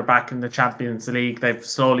now they're back in the Champions League. They've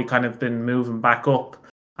slowly kind of been moving back up,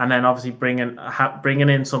 and then obviously bringing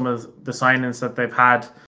in some of the signings that they've had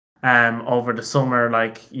over the summer.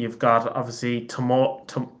 Like you've got obviously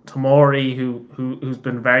Tomori, who's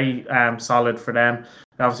been very solid for them.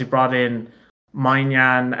 They obviously brought in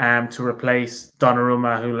Maignan to replace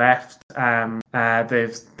Donnarumma, who left.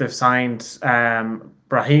 They've signed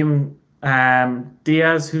Brahim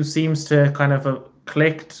Diaz, who seems to kind of have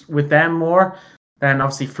clicked with them more. Then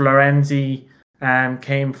obviously Florenzi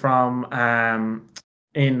came from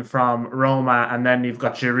Roma, and then you've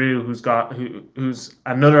got Giroud, who's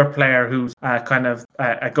another player who's kind of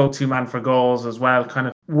a go-to man for goals as well. Kind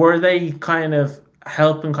of were they kind of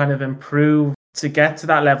helping kind of improve to get to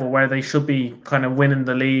that level where they should be kind of winning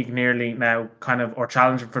the league nearly now, kind of, or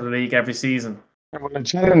challenging for the league every season? Well, they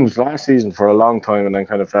challenged last season for a long time and then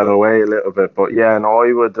kind of fell away a little bit. But yeah, no,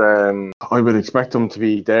 I would expect them to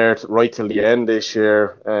be there right till the end this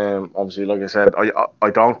year. Obviously, like I said, I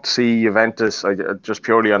don't see Juventus. Just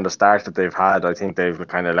purely on the start that they've had, I think they've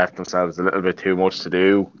kind of left themselves a little bit too much to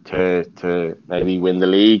do to maybe win the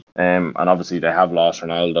league. And obviously they have lost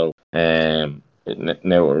Ronaldo.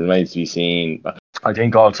 Now it remains to be seen. I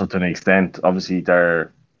think also to an extent, obviously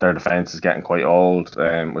their defence is getting quite old,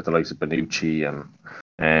 with the likes of Bonucci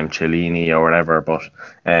and Cellini or whatever. But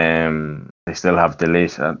they still have De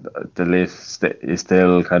Ligt, and De Ligt is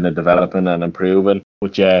still kind of developing and improving.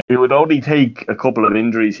 But yeah, it would only take a couple of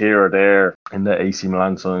injuries here or there in the AC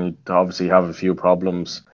Milan side to obviously have a few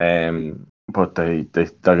problems. But they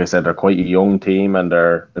like I said, they're quite a young team and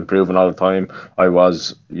they're improving all the time.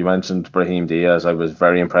 You mentioned Brahim Diaz. I was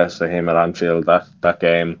very impressed with him at Anfield that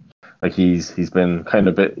game. Like he's been kind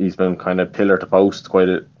of pillar to post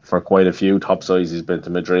for quite a few top sides. He's been to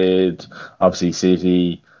Madrid, obviously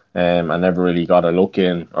City, and never really got a look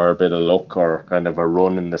in or a bit of luck or kind of a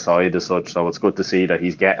run in the side as such. So it's good to see that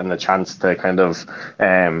he's getting a chance to kind of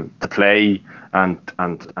to play and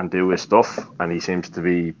do his stuff. And he seems to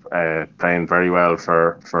be playing very well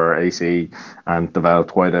for AC and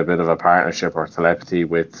developed quite a bit of a partnership or telepathy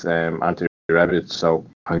with Ante Rebic. So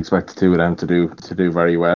I expect the two of them to do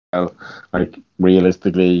very well. Like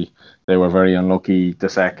realistically, they were very unlucky the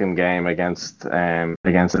second game against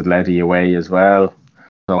Atleti away as well.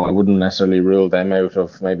 So I wouldn't necessarily rule them out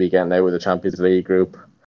of maybe getting out with the Champions League group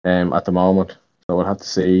at the moment. So we'll have to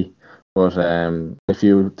see. But if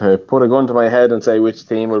you to put a gun to my head and say which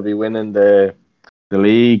team will be winning the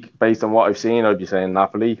league based on what I've seen, I'd be saying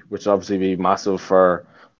Napoli, which would obviously be massive for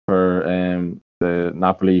the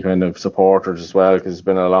Napoli kind of supporters as well, because it's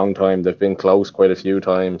been a long time. They've been close quite a few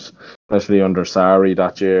times, especially under Sarri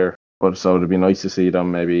that year. But so it'd be nice to see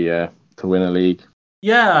them maybe to win a league.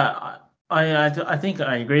 Yeah, I think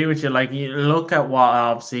I agree with you. Like, you look at what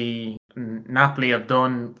obviously Napoli have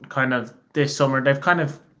done kind of this summer. They've kind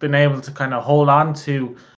of been able to kind of hold on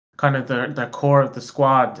to kind of the core of the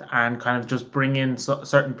squad and kind of just bring in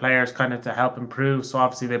certain players kind of to help improve. So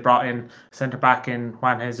obviously they brought in centre back in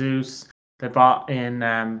Juan Jesus. They brought in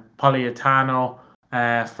Politano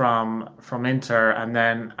from Inter, and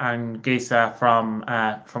then Anguissa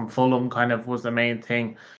from Fulham kind of was the main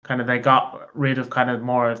thing. Kind of they got rid of kind of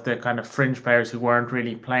more of the kind of fringe players who weren't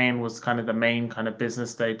really playing, was kind of the main kind of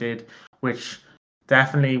business they did, which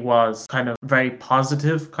definitely was kind of very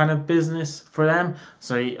positive kind of business for them.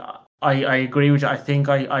 So I agree with you. I think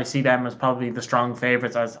I see them as probably the strong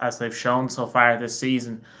favourites as they've shown so far this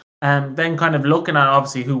season. Then kind of looking at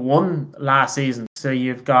obviously who won last season. So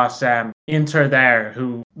you've got Inter there,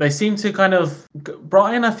 who they seem to kind of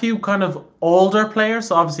brought in a few kind of older players.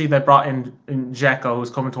 So obviously they brought in Dzeko,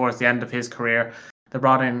 who's coming towards the end of his career. They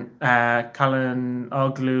brought in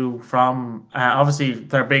Calhanoglu from obviously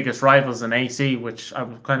their biggest rivals in AC, which I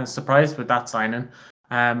was kind of surprised with that signing.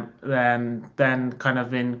 Then kind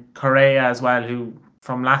of in Correa as well, who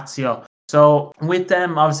from Lazio. So with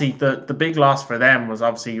them, obviously the big loss for them was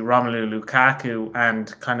obviously Romelu Lukaku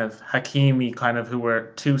and kind of Hakimi, kind of who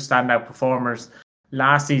were two standout performers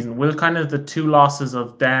last season. Will kind of the two losses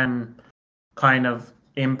of them kind of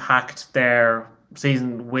impact their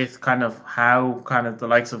season with kind of how kind of the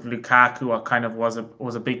likes of Lukaku kind of was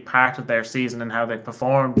a big part of their season and how they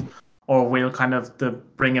performed? Or will kind of the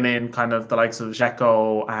bringing in kind of the likes of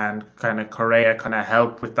Dzeko and kind of Correa kind of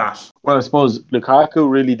help with that? Well, I suppose Lukaku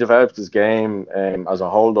really developed his game as a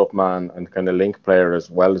hold-up man and kind of link player as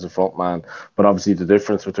well as a front man. But obviously, the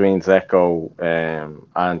difference between Dzeko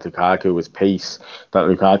and Lukaku was pace. That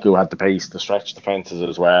Lukaku had the pace to stretch defenses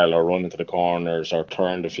as well, or run into the corners, or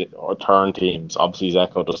turn teams. Obviously,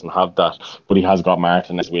 Dzeko doesn't have that, but he has got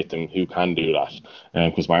Martinez with him who can do that,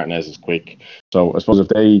 because Martinez is quick. So I suppose if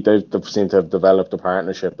they seem to have developed a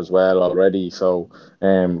partnership as well already. So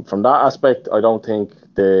from that aspect, I don't think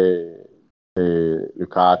the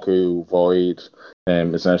Lukaku void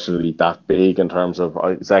is necessarily that big in terms of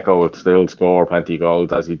Dzeko would still score plenty of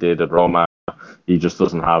goals as he did at Roma. He just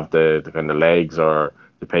doesn't have the kind of legs or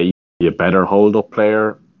the pace. He's a better hold up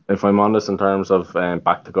player, if I'm honest, in terms of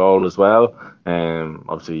back to goal as well.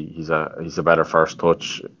 Obviously he's a better first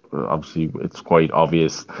touch. Obviously it's quite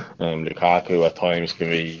obvious. Lukaku at times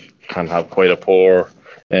can have quite a poor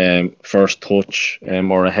first touch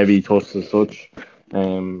or a heavy touch as such.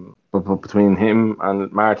 But between him and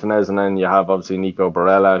Martinez, and then you have obviously Nico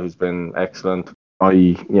Barella, who's been excellent.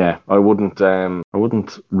 I wouldn't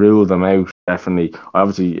rule them out. Definitely,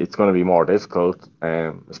 obviously, it's going to be more difficult,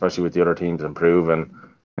 especially with the other teams improving.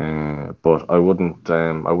 But I wouldn't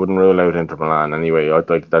rule out Inter Milan anyway. I'd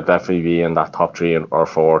like they'd definitely be in that top 3 or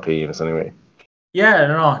 4 teams anyway. Yeah,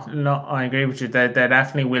 no, I agree with you. They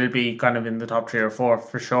definitely will be kind of in the top 3 or 4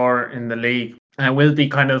 for sure in the league. And it will be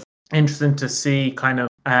kind of interesting to see kind of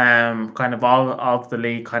all of the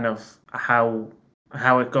league, kind of how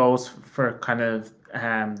it goes for kind of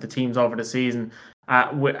the teams over the season.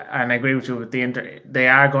 And I agree with you with the Inter. They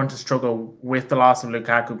are going to struggle with the loss of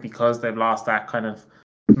Lukaku because they've lost that kind of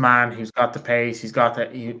man who's got the pace. He's got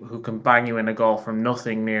that who can bang you in a goal from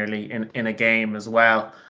nothing nearly in a game as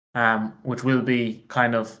well. Which will be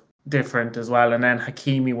kind of different as well. And then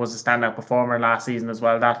Hakimi was a standout performer last season as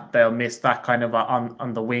well. That they'll miss that kind of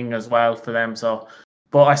on the wing as well for them. So,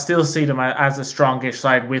 but I still see them as a strongish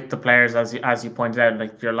side with the players as you pointed out,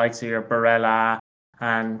 like your likes of your Barella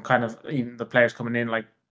and kind of even the players coming in like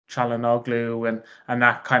Çalhanoğlu and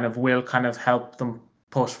that kind of will kind of help them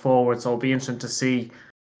push forward. So it'll be interesting to see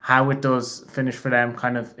how it does finish for them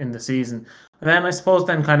kind of in the season. And then I suppose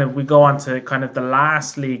then kind of we go on to kind of the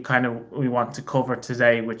last league kind of we want to cover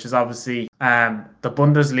today, which is obviously the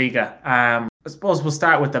Bundesliga. I suppose we'll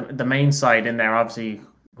start with the main side in there, obviously,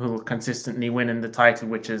 who are consistently winning the title,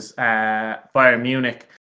 which is Bayern Munich.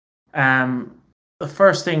 The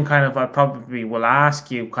first thing kind of I probably will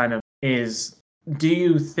ask you kind of is, do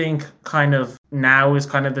you think kind of now is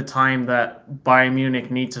kind of the time that Bayern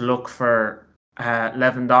Munich need to look for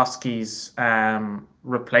Lewandowski's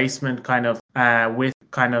replacement kind of with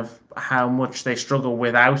kind of how much they struggle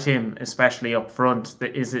without him, especially up front?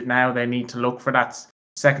 Is it now they need to look for that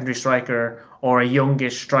secondary striker or a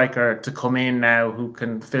youngish striker to come in now who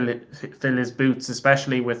can fill his boots,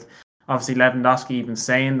 especially with obviously Lewandowski even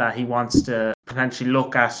saying that he wants to potentially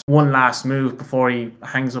look at one last move before he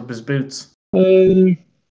hangs up his boots? Yeah,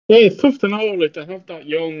 it's tough to know. Like they have that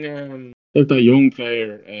young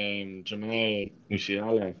player, Jamal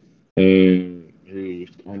Musiala, who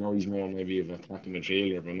I know he's more maybe of an attacking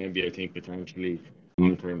midfielder, but maybe I think potentially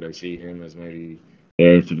long term they see him as maybe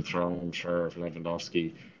heir to the throne, sure, of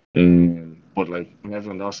Lewandowski. But like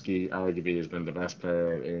Lewandowski arguably has been the best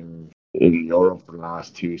player in Europe for the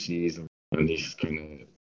last 2 seasons, and he's kind of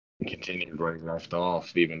continued where he left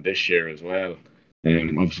off even this year as well.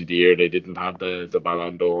 Obviously the year they didn't have the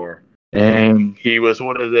Ballon d'Or, he was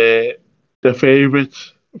one of the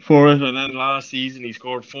favourites for it. And then last season he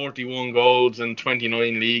scored 41 goals in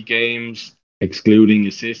 29 league games, excluding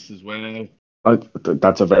assists as well.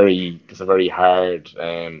 That's a very hard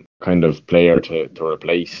kind of player to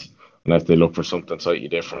replace unless they look for something slightly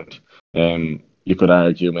different. You could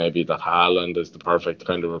argue maybe that Haaland is the perfect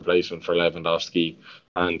kind of replacement for Lewandowski,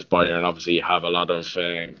 and Bayern obviously have a lot of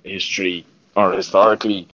history, or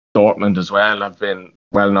historically Dortmund as well have been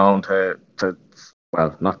well known to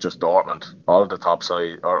well, not just Dortmund, all of the top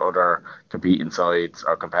side or other competing sides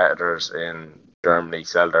or competitors in Germany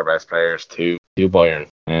sell their best players to Bayern.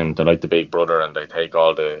 They're like the big brother, and they take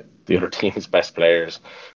all the other team's best players.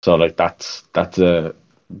 So like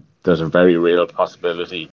there's a very real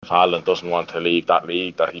possibility if Haaland doesn't want to leave that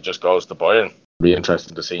league that he just goes to Bayern. It'll be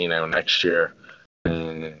interesting to see now next year.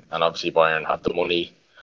 And obviously Bayern have the money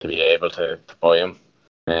to be able to buy him,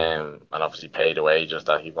 and obviously pay the wages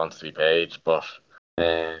that he wants to be paid. But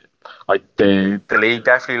the league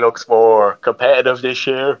definitely looks more competitive this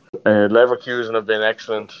year. Leverkusen have been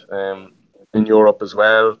excellent in Europe as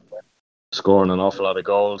well, scoring an awful lot of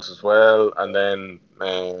goals as well. And then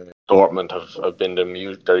Dortmund have been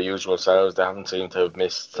their usual selves. They haven't seemed to have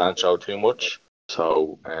missed Sancho too much.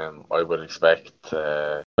 So I would expect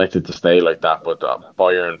it to stay like that. But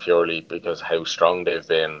Bayern, purely because how strong they've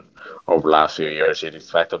been over the last few years, you'd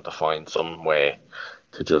expect them to find some way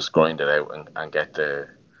to just grind it out and get the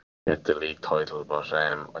league title. But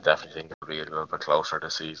I definitely think it'll be a little bit closer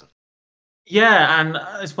this season. Yeah, and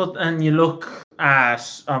I suppose, and you look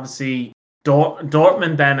at obviously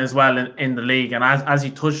Dortmund then as well in the league, and as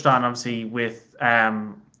you touched on, obviously with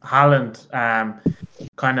Haaland,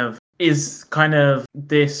 kind of is kind of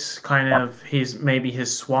this kind of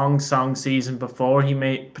his swan song season before he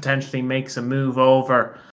potentially makes a move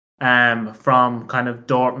over from kind of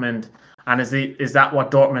Dortmund. And is that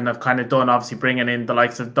what Dortmund have kind of done? Obviously, bringing in the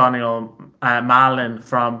likes of Daniel Malen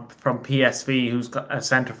from PSV, who's a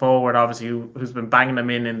centre forward, obviously who's been banging them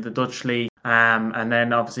in the Dutch league. And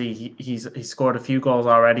then obviously he's scored a few goals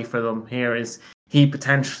already for them. Here is he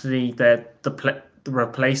potentially the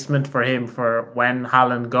replacement for him for when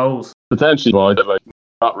Haaland goes? Potentially, but like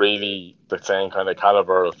not really the same kind of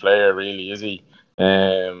caliber of player, really, is he?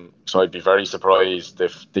 So I'd be very surprised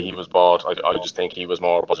if he was bought. I just think he was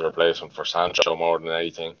more as a replacement for Sancho more than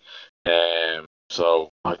anything. So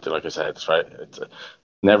like I said, it's right. It's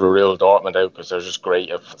never rule Dortmund out because they're just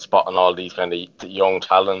great at spotting all these kind of young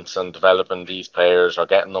talents and developing these players or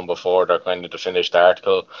getting them before they're kind of the finished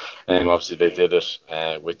article. Obviously they did it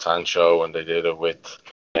with Sancho, and they did it with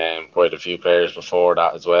quite a few players before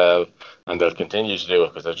that as well, and they'll continue to do it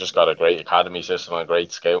because they've just got a great academy system and a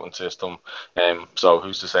great scouting system. So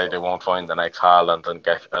who's to say they won't find the next Haaland and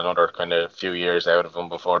get another kind of few years out of him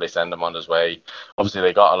before they send him on his way? Obviously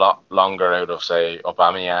they got a lot longer out of, say,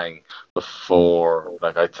 Aubameyang before.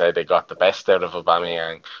 Like I'd say they got the best out of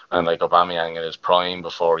Aubameyang, and like Aubameyang in his prime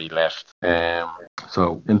before he left.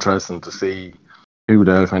 So interesting to see who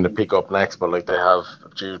they'll kind of pick up next, but like they have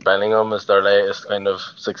Jude Bellingham as their latest kind of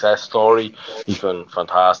success story. He's been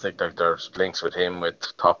fantastic. Like there's links with him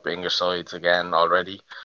with top English sides again already.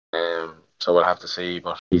 So we'll have to see,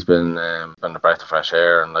 but he's been a breath of fresh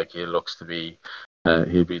air, and like he looks to be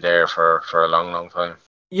he'll be there for a long time.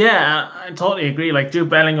 Yeah, I totally agree. Like Jude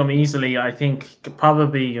Bellingham easily, I think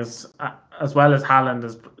probably as well as Haaland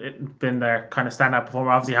has been their kind of standout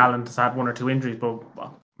performer. Obviously, Haaland has had one or two injuries, but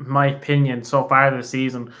in my opinion, so far this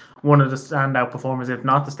season, one of the standout performers, if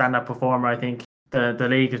not the standout performer, I think the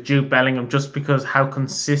league is Jude Bellingham, just because how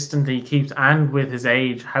consistently he keeps, and with his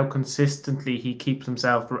age, how consistently he keeps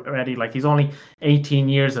himself ready. Like he's only 18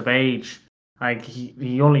 years of age. Like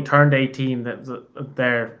he only turned 18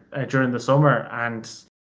 there during the summer, and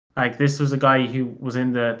like this was a guy who was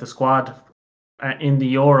in the squad in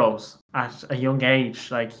the Euros at a young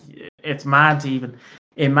age. Like it's mad to even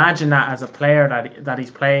imagine that as a player that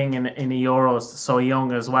he's playing in the Euros so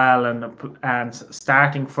young as well, and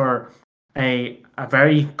starting for a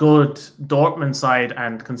very good Dortmund side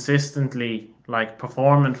and consistently like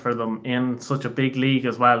performing for them in such a big league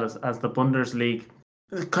as well as the Bundesliga.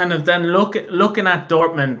 Kind of then looking at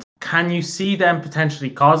Dortmund, can you see them potentially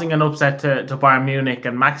causing an upset to Bayern Munich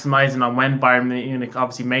and maximizing on when Bayern Munich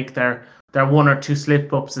obviously make their one or two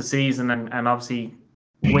slip ups a season and obviously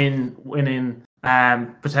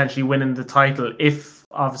potentially winning the title if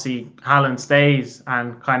obviously Haaland stays,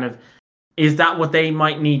 and kind of is that what they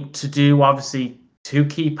might need to do obviously to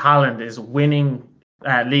keep Haaland, is winning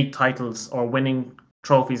league titles or winning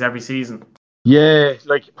trophies every season? Yeah,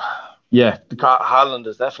 Haaland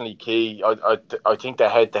is definitely key. I think the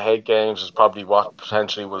head-to-head games is probably what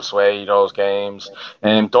potentially will sway those games.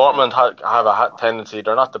 Dortmund have a tendency,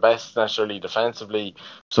 they're not the best necessarily defensively,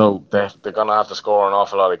 so they're going to have to score an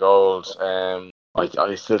awful lot of goals.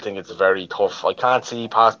 I still think it's very tough. I can't see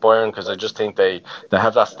past Bayern because I just think they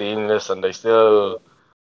have that steeliness, and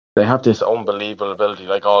they have this unbelievable ability,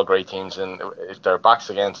 like all great teams. And if their back's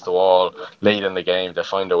against the wall late in the game, they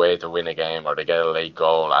find a way to win a game or they get a late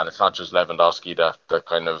goal. And it's not just Lewandowski that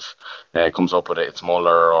kind of comes up with it. It's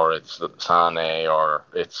Muller or it's Sané or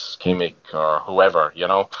it's Kimmich or whoever,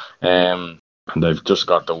 and they've just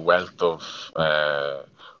got the wealth of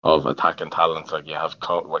attacking talent. Like you have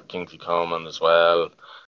Kingsley Coman as well.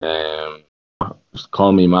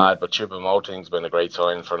 Call me mad, but Choupo-Moting's been a great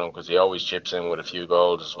sign for them because he always chips in with a few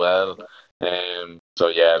goals as well. So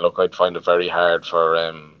yeah, look, I'd find it very hard for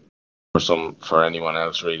anyone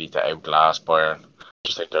else really to outlast Bayern. I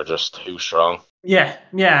just think they're just too strong. Yeah,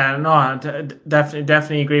 no,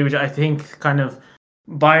 definitely agree with you. I think kind of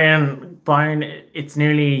Bayern, it's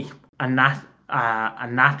nearly a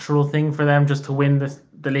natural thing for them just to win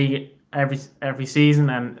the league every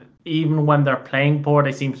season, and even when they're playing poor,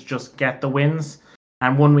 they seem to just get the wins.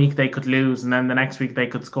 And one week they could lose, and then the next week they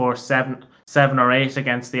could score seven or eight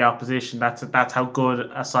against the opposition. That's how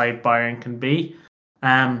good a side Bayern can be.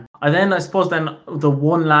 And then I suppose the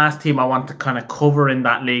one last team I want to kind of cover in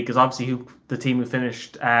that league is obviously the team who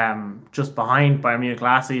finished just behind Bayern Munich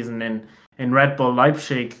last season in Red Bull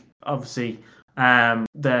Leipzig. Obviously,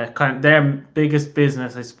 their biggest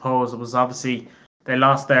business, I suppose, was obviously they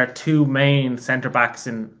lost their two main centre backs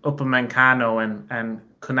in Upamecano and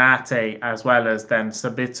Konate, as well as then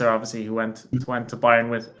Sabitzer, obviously, who went to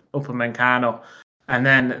Bayern with Upamecano, and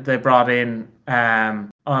then they brought in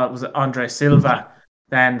was it Andre Silva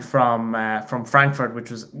then from Frankfurt,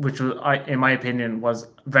 which was in my opinion was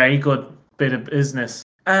very good bit of business.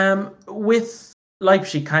 With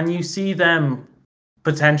Leipzig, can you see them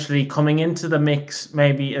potentially coming into the mix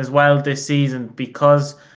maybe as well this season,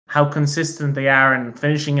 because how consistent they are and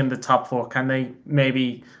finishing in the top four? Can they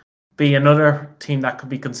maybe be another team that could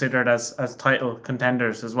be considered as title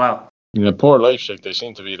contenders as well? Yeah, poor Leipzig, they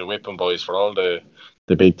seem to be the whipping boys for all the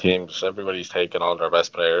big teams. Everybody's taken all their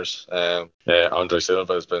best players. Andre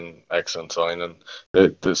Silva has been excellent signing.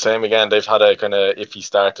 The same again, they've had a kind of iffy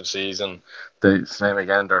start to the season. The same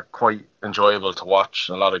again, they're quite enjoyable to watch.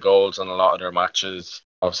 A lot of goals in a lot of their matches.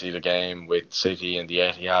 Obviously the game with City and the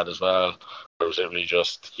Etihad as well. It was literally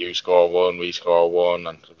just you score one, we score one,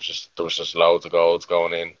 and there was just loads of goals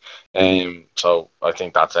going in. So I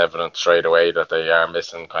think that's evident straight away that they are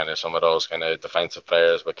missing kind of some of those kind of defensive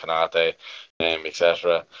players with Konate,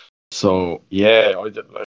 etc. So yeah,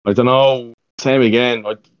 I don't know. Same again.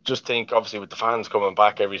 I just think obviously with the fans coming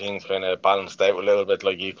back, everything's kind of balanced out a little bit.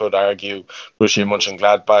 Like you could argue, Borussia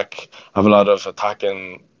Mönchengladbach have a lot of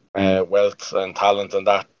attacking wealth and talent in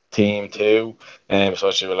that team too,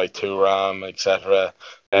 especially with like Thuram, etc.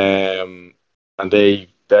 And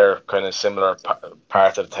they're kind of similar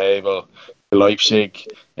part of the table. Leipzig,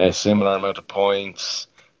 a similar amount of points.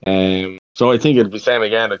 So I think it'll be the same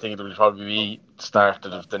again. I think it'll probably be start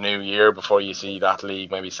of the new year before you see that league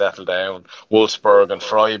maybe settle down. Wolfsburg and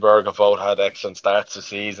Freiburg have both had excellent starts this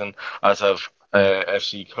season, as have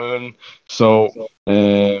FC Köln. So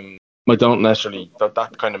I don't necessarily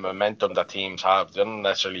that kind of momentum that teams have, they don't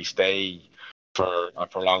necessarily stay for a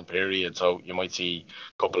prolonged period. So you might see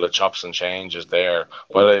a couple of chops and changes there.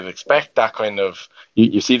 But I'd expect that kind of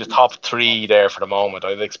you see the top three there for the moment.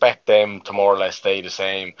 I'd expect them to more or less stay the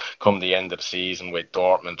same come the end of the season with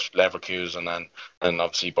Dortmund, Leverkusen, and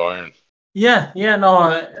obviously Bayern. Yeah,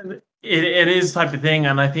 no, it is type of thing,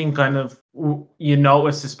 and I think kind of you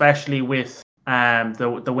notice, especially with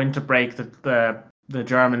the winter break, that the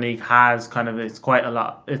German league has kind of, it's quite a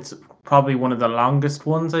lot. It's probably one of the longest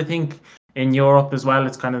ones, I think, in Europe as well.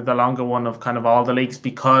 It's kind of the longer one of kind of all the leagues,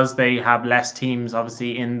 because they have less teams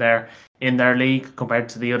obviously in their league compared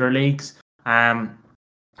to the other leagues.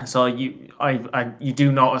 So you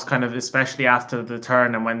do notice kind of, especially after the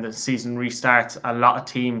turn and when the season restarts, a lot of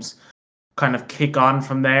teams kind of kick on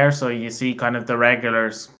from there. So you see kind of the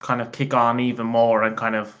regulars kind of kick on even more and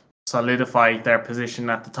kind of solidify their position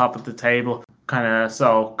at the top of the table.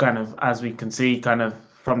 So as we can see kind of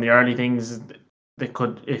from the early things, it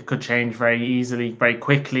could change very easily, very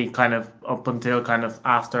quickly, kind of up until kind of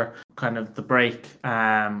after kind of the break.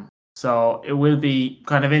 So it will be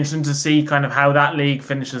kind of interesting to see kind of how that league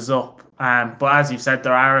finishes up. But as you said,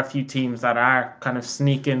 there are a few teams that are kind of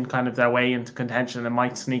sneaking kind of their way into contention and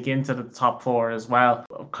might sneak into the top four as well,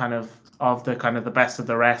 kind of the best of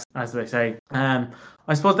the rest, as they say.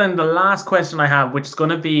 I suppose then the last question I have, which is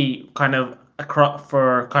going to be kind of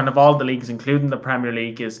for kind of all the leagues, including the Premier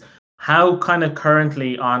League, is how kind of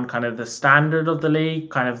currently on kind of the standard of the league,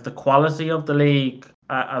 kind of the quality of the league,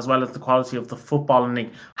 as well as the quality of the footballing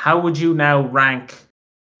league, how would you now rank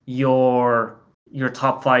your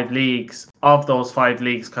top five leagues of those five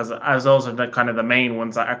leagues? Because as those are the kind of the main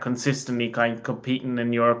ones that are consistently kind of competing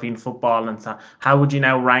in European football and stuff, how would you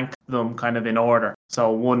now rank them kind of in order?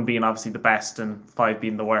 So 1 being obviously the best and 5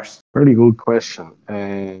 being the worst. Pretty good question.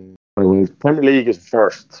 Premier League is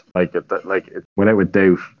first, without a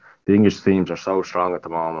doubt. The English teams are so strong at the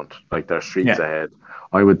moment, like they're streets ahead.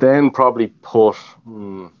 I would then probably put,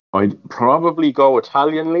 I'd probably go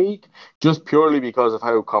Italian league, just purely because of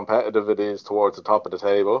how competitive it is towards the top of the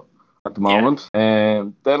table at the moment.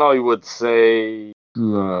 And then I would say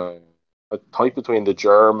a type between the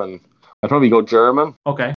German. I'd probably go German.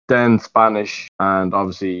 Okay. Then Spanish, and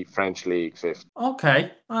obviously French league fifth.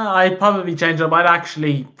 Okay. I'd probably change it up. I'd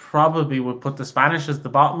actually probably would put the Spanish as the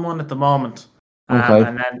bottom one at the moment.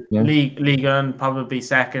 And then Ligue 1 probably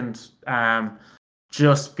second,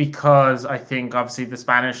 just because I think obviously the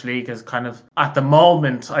Spanish league is kind of, at the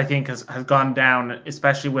moment, I think has gone down,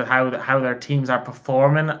 especially with how their teams are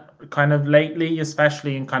performing kind of lately,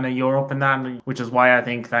 especially in kind of Europe and that, which is why I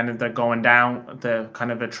think then they're going down. The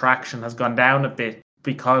kind of attraction has gone down a bit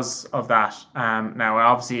because of that. Now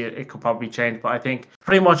obviously it could probably change, but I think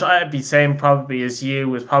pretty much I'd be saying probably as you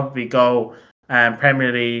would probably go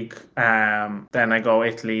Premier League, then I go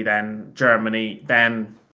Italy, then Germany,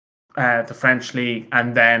 then the French league,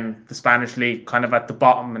 and then the Spanish league kind of at the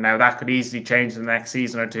bottom. And now that could easily change in the next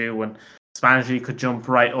season or two when Spanish league could jump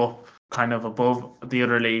right up kind of above the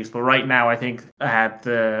other leagues. But right now I think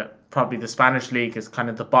probably the Spanish league is kind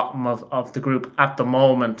of the bottom of the group at the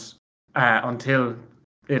moment, until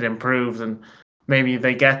it improves and maybe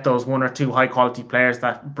they get those 1 or 2 high quality players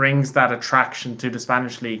that brings that attraction to the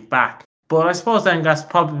Spanish league back. But I suppose then that's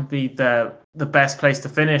probably the best place to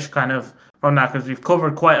finish kind of from that, because we've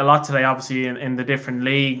covered quite a lot today, obviously, in the different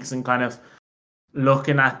leagues, and kind of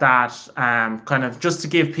looking at that, kind of just to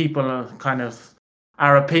give people kind of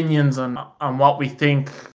our opinions on what we think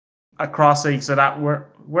across leagues, so that we're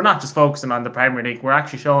not just focusing on the Premier League. We're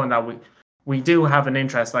actually showing that we do have an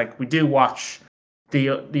interest. Like, we do watch the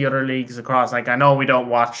other leagues across. Like, I know we don't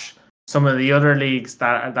watch some of the other leagues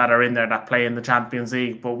that are in there that play in the Champions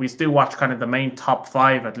League, but we still watch kind of the main top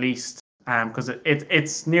 5 at least, because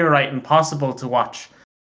it's near right impossible to watch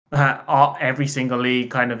every single league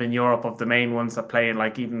kind of in Europe of the main ones that play in,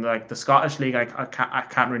 like even like the Scottish league.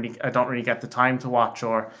 I don't really get the time to watch,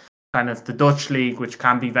 or kind of the Dutch league, which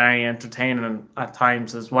can be very entertaining at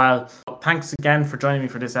times as well. Thanks again for joining me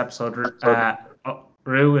for this episode,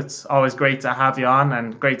 Roo. It's always great to have you on,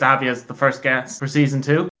 and great to have you as the first guest for season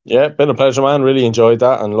 2. Yeah, been a pleasure, man. Really enjoyed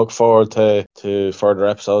that, and look forward to further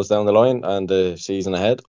episodes down the line and the season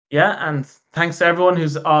ahead. Yeah, and thanks to everyone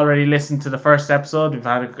who's already listened to the first episode. We've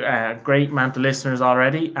had a great amount of listeners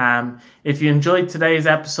already. If you enjoyed today's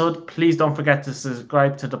episode, please don't forget to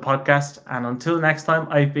subscribe to the podcast. And until next time,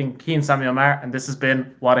 I've been Cian Samuel Maher, and this has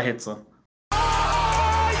been What a Hitzel.